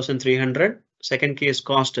 7,300. Second case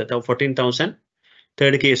cost 14,000.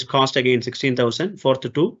 Third case cost again 16,000.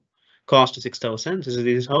 Fourth two cost 6,000. This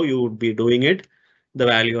is how you would be doing it. The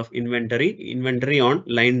value of inventory on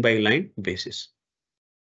line by line basis.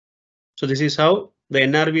 So this is how the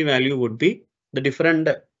NRV value would be. The different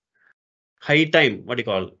high time, what you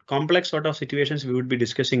call complex sort of situations we would be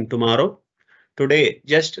discussing tomorrow. Today,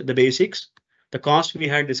 just the basics. The cost we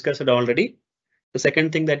had discussed already. The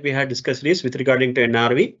second thing that we had discussed is with regarding to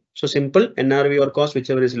NRV. So simple NRV or cost,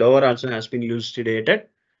 whichever is lower, also has been elucidated.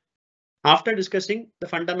 After discussing the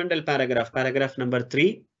fundamental paragraph number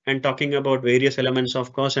 3, and talking about various elements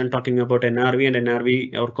of cost and talking about NRV and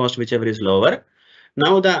NRV or cost, whichever is lower.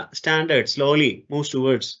 Now the standard slowly moves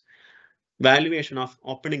towards valuation of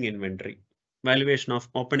opening inventory.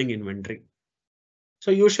 So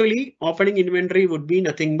usually opening inventory would be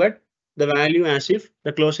nothing but the value as if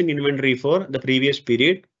the closing inventory for the previous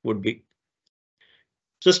period would be.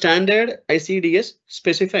 So standard ICDS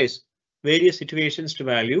specifies various situations to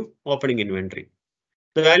value opening inventory.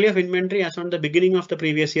 The value of inventory as on the beginning of the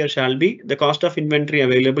previous year shall be the cost of inventory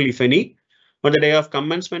available, if any, on the day of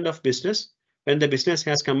commencement of business when the business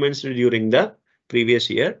has commenced during the previous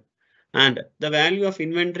year, and the value of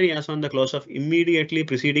inventory as on the close of immediately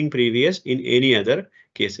preceding previous in any other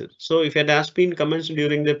cases. So if it has been commenced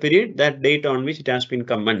during the period, that date on which it has been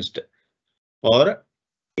commenced, or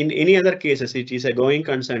in any other cases, it is a going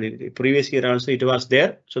concern. In the previous year also it was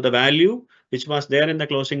there. So the value which was there in the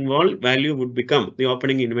closing value would become the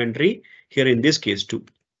opening inventory here in this case too.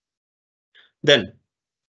 Then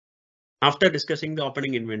after discussing the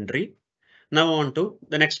opening inventory, now on to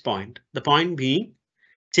the next point. The point being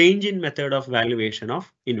change in method of valuation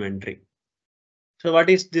of inventory. So what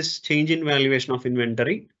is this change in valuation of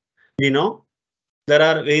inventory? We know there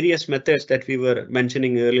are various methods that we were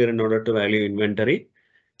mentioning earlier in order to value inventory.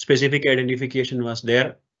 Specific identification was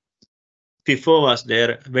there. FIFO was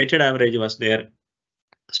there. Weighted average was there.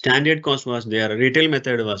 Standard cost was there. Retail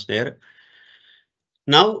method was there.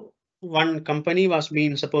 Now one company was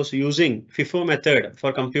being supposed using FIFO method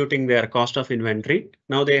for computing their cost of inventory.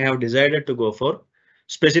 Now they have decided to go for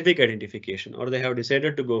specific identification, or they have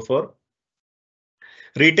decided to go for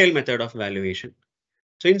retail method of valuation.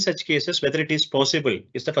 So in such cases, whether it is possible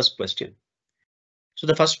is the first question. So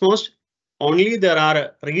the first most, only there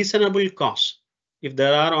are reasonable costs. If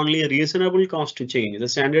there are only reasonable costs to change, the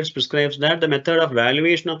standards prescribes that the method of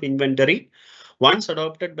valuation of inventory once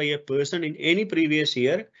adopted by a person in any previous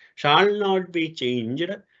year shall not be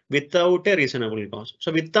changed without a reasonable cost.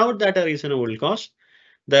 So without that a reasonable cost,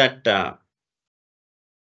 that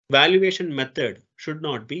valuation method should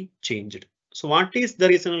not be changed. So what is the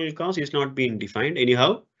reasonable cost is not being defined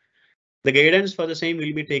anyhow. The guidance for the same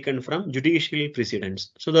will be taken from judicial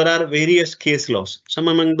precedents. So there are various case laws. Some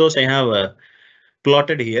among those I have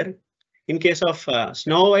plotted here. In case of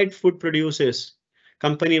Snow White Food Producers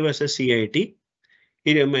Company versus CIT,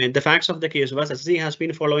 the facts of the case was SSC has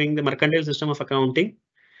been following the mercantile system of accounting,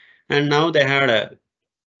 and now they had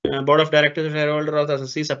a board of directors shareholder of the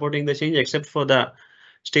SSC supporting the change, except for the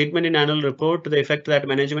statement in annual report to the effect that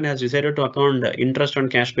management has decided to account interest on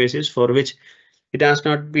cash basis, for which it has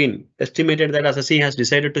not been estimated that SSC has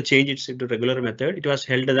decided to change it into regular method. It was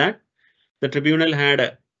held that the tribunal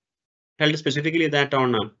had held specifically that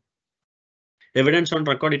on evidence on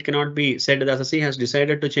record, it cannot be said that SSC has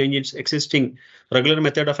decided to change its existing regular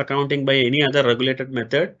method of accounting by any other regulated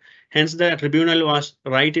method. Hence, the tribunal was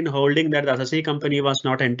right in holding that the SSC company was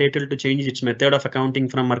not entitled to change its method of accounting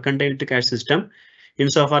from mercantile to cash system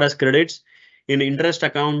insofar as credits in interest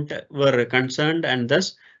account were concerned, and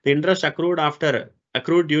thus the interest accrued after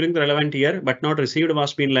accrued during the relevant year but not received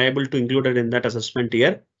was been liable to included in that assessment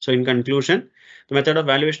year. So in conclusion, the method of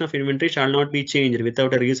valuation of inventory shall not be changed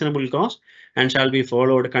without a reasonable cause and shall be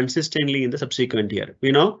followed consistently in the subsequent year.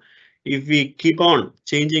 We know if we keep on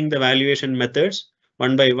changing the valuation methods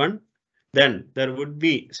one by one, then there would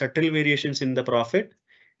be subtle variations in the profit.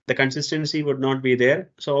 The consistency would not be there.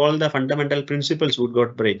 So all the fundamental principles would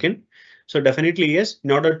got broken. So definitely yes,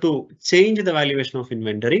 in order to change the valuation of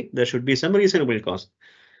inventory, there should be some reasonable cause.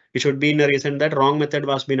 It should be in a reason that wrong method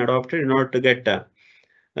was being adopted in order to get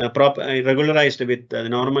regularized with the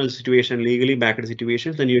normal situation, legally backed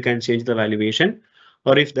situations, then you can change the valuation.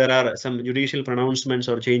 Or if there are some judicial pronouncements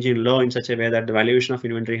or change in law in such a way that the valuation of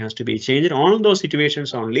inventory has to be changed, on those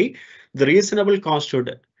situations only, the reasonable cost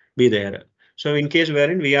should be there. So in case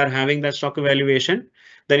wherein we are having that stock evaluation,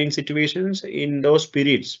 then in situations in those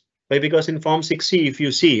periods, because in Form 6C, if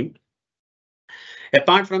you see,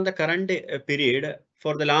 apart from the current period,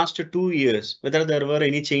 for the last 2 years, whether there were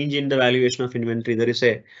any change in the valuation of inventory, there is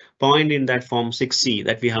a point in that Form 6C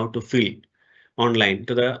that we have to fill online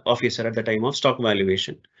to the officer at the time of stock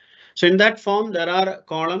valuation. So in that form, there are a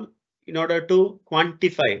column in order to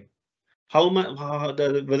quantify how much,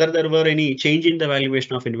 whether there were any change in the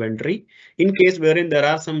valuation of inventory. In case wherein there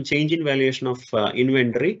are some change in valuation of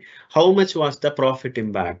inventory, how much was the profit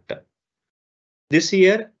impact this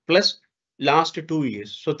year plus last 2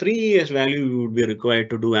 years. So 3 years value you would be required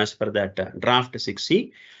to do as per that draft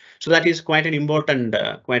 6C. So that is quite an important,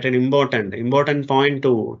 important point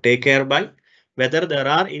to take care by. Whether there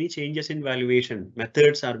are any changes in valuation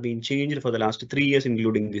methods are being changed for the last 3 years,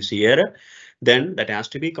 including this year, then that has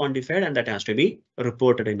to be quantified and that has to be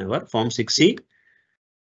reported in our Form 6C.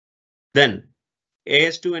 Then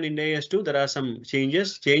AS2 and Ind AS2, there are some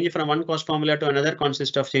changes. Change from one cost formula to another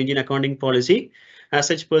consists of change in accounting policy. As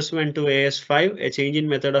such, pursuant to AS5, a change in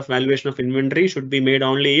method of valuation of inventory should be made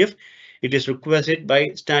only if it is requested by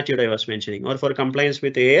statute I was mentioning, or for compliance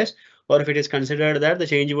with AS, or if it is considered that the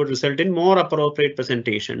change would result in more appropriate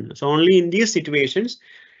presentation. So only in these situations,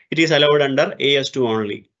 it is allowed under AS2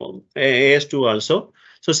 only, AS2 also.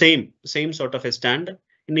 So same sort of a stand.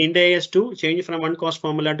 In Ind AS2, change from one cost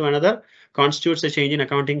formula to another constitutes a change in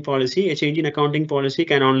accounting policy. A change in accounting policy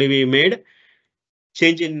can only be made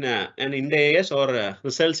change in an Ind AS or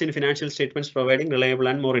results in financial statements providing reliable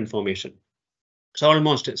and more information. So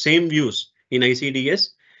almost same views in ICDS,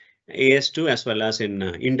 AS2 as well as in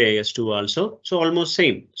Ind AS2 also. So almost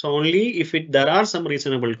same. So only if there are some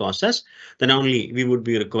reasonable causes, then only we would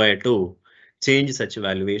be required to change such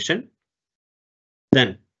valuation.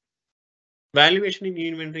 Then valuation in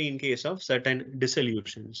inventory in case of certain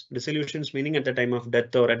dissolutions. Dissolutions meaning at the time of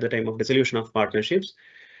death or at the time of dissolution of partnerships.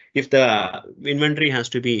 If the inventory has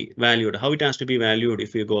to be valued, how it has to be valued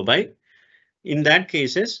if you go by. In that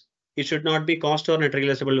cases, it should not be cost or net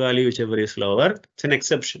realizable value, whichever is lower. It's an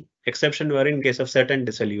exception. Exception where in case of certain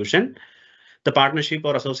dissolution, the partnership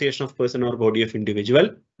or association of person or body of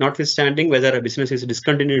individual, notwithstanding whether a business is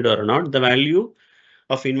discontinued or not, the value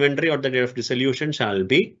of inventory or the date of dissolution shall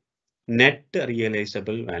be net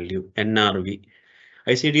realizable value, NRV.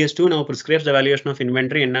 ICDS 2 now prescribes the valuation of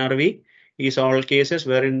inventory, NRV, is all cases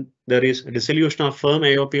wherein there is dissolution of firm,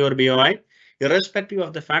 AOP or BOI, irrespective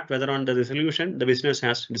of the fact whether on the dissolution the business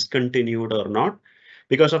has discontinued or not.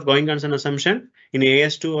 Because of going concern assumption in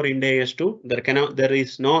AS2 or in AS2, there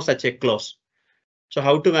is no such a clause. So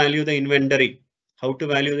how to value the inventory? How to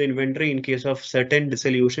value the inventory in case of certain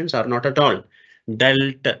dissolutions are not at all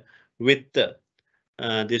dealt with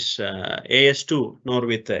this AS2 nor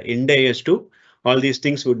with Ind AS2. All these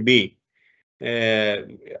things would be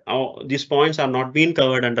these points are not being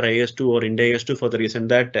covered under AS2 or Ind AS2 for the reason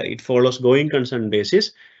that it follows going concern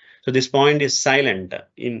basis. So this point is silent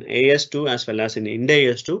in AS2 as well as in Ind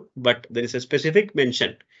AS2, but there is a specific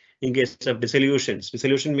mention in case of dissolutions.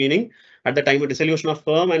 Dissolution meaning at the time of dissolution of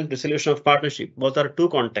firm and dissolution of partnership. Both are two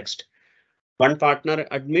contexts. One partner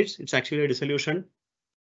admits it's actually a dissolution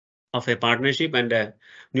of a partnership and a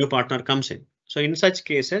new partner comes in. So in such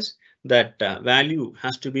cases, that value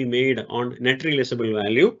has to be made on net realizable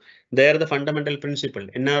value. There the fundamental principle,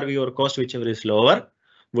 NRV or cost, whichever is lower,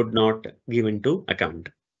 would not give into account.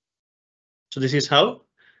 So this is how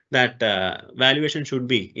that valuation should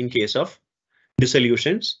be in case of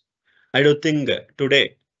dissolutions. I don't think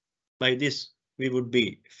today by this we would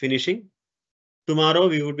be finishing. Tomorrow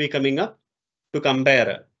we would be coming up to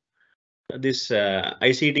compare this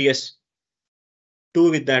ICDS 2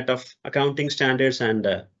 with that of accounting standards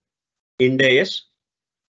and Ind AS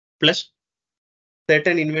plus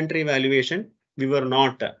certain inventory valuation we were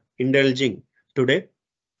not indulging today.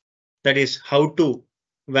 That is how to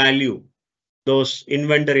value those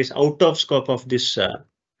inventories out of scope of this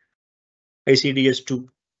ICDS 2.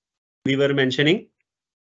 We were mentioning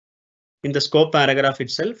in the scope paragraph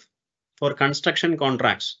itself for construction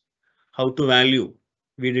contracts, how to value,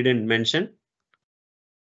 we didn't mention.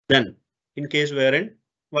 Then in case wherein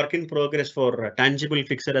work in progress for tangible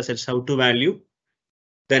fixed assets, how to value.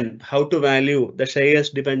 Then how to value the shares,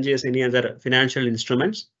 debentures, any other financial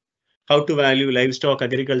instruments. How to value livestock,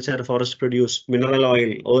 agriculture, forest produce, mineral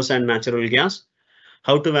oil, ores and natural gas.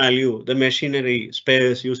 How to value the machinery,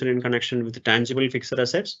 spares used in connection with tangible fixed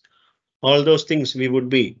assets. All those things we would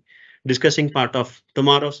be discussing part of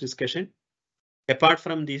tomorrow's discussion. Apart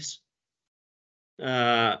from this,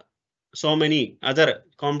 so many other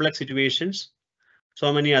complex situations,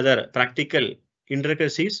 so many other practical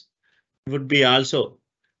intricacies would be also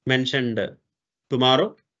mentioned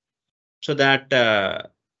tomorrow, so that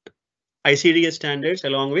ICDS standards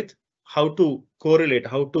along with how to correlate,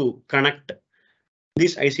 how to connect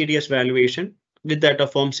this ICDS valuation with that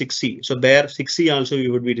of Form 6C. So there 6C also we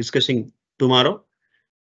would be discussing tomorrow.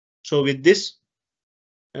 So with this,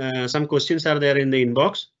 some questions are there in the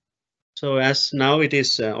inbox. So as now it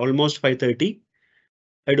is almost 5:30,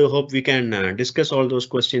 I do hope we can discuss all those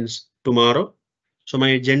questions tomorrow. So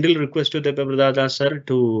my gentle request to the Prabhadada sir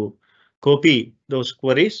to copy those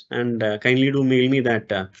queries and kindly do mail me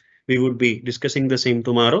that we would be discussing the same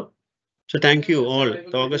tomorrow. So thank you all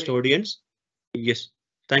the August audience. Yes,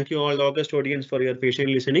 thank you all the August audience for your patient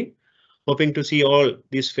listening. Hoping to see all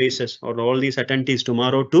these faces or all these attendees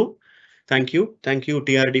tomorrow too. Thank you. Thank you,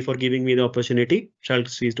 TRD, for giving me the opportunity. Shall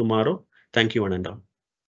see you tomorrow. Thank you, one and all.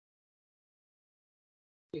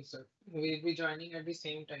 Yes, sir. We'll be joining at the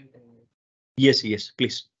same time. Yes, yes,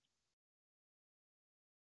 please.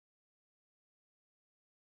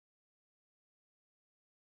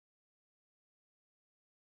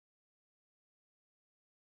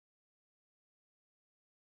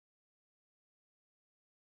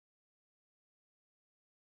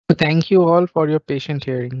 So thank you all for your patient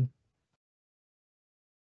hearing.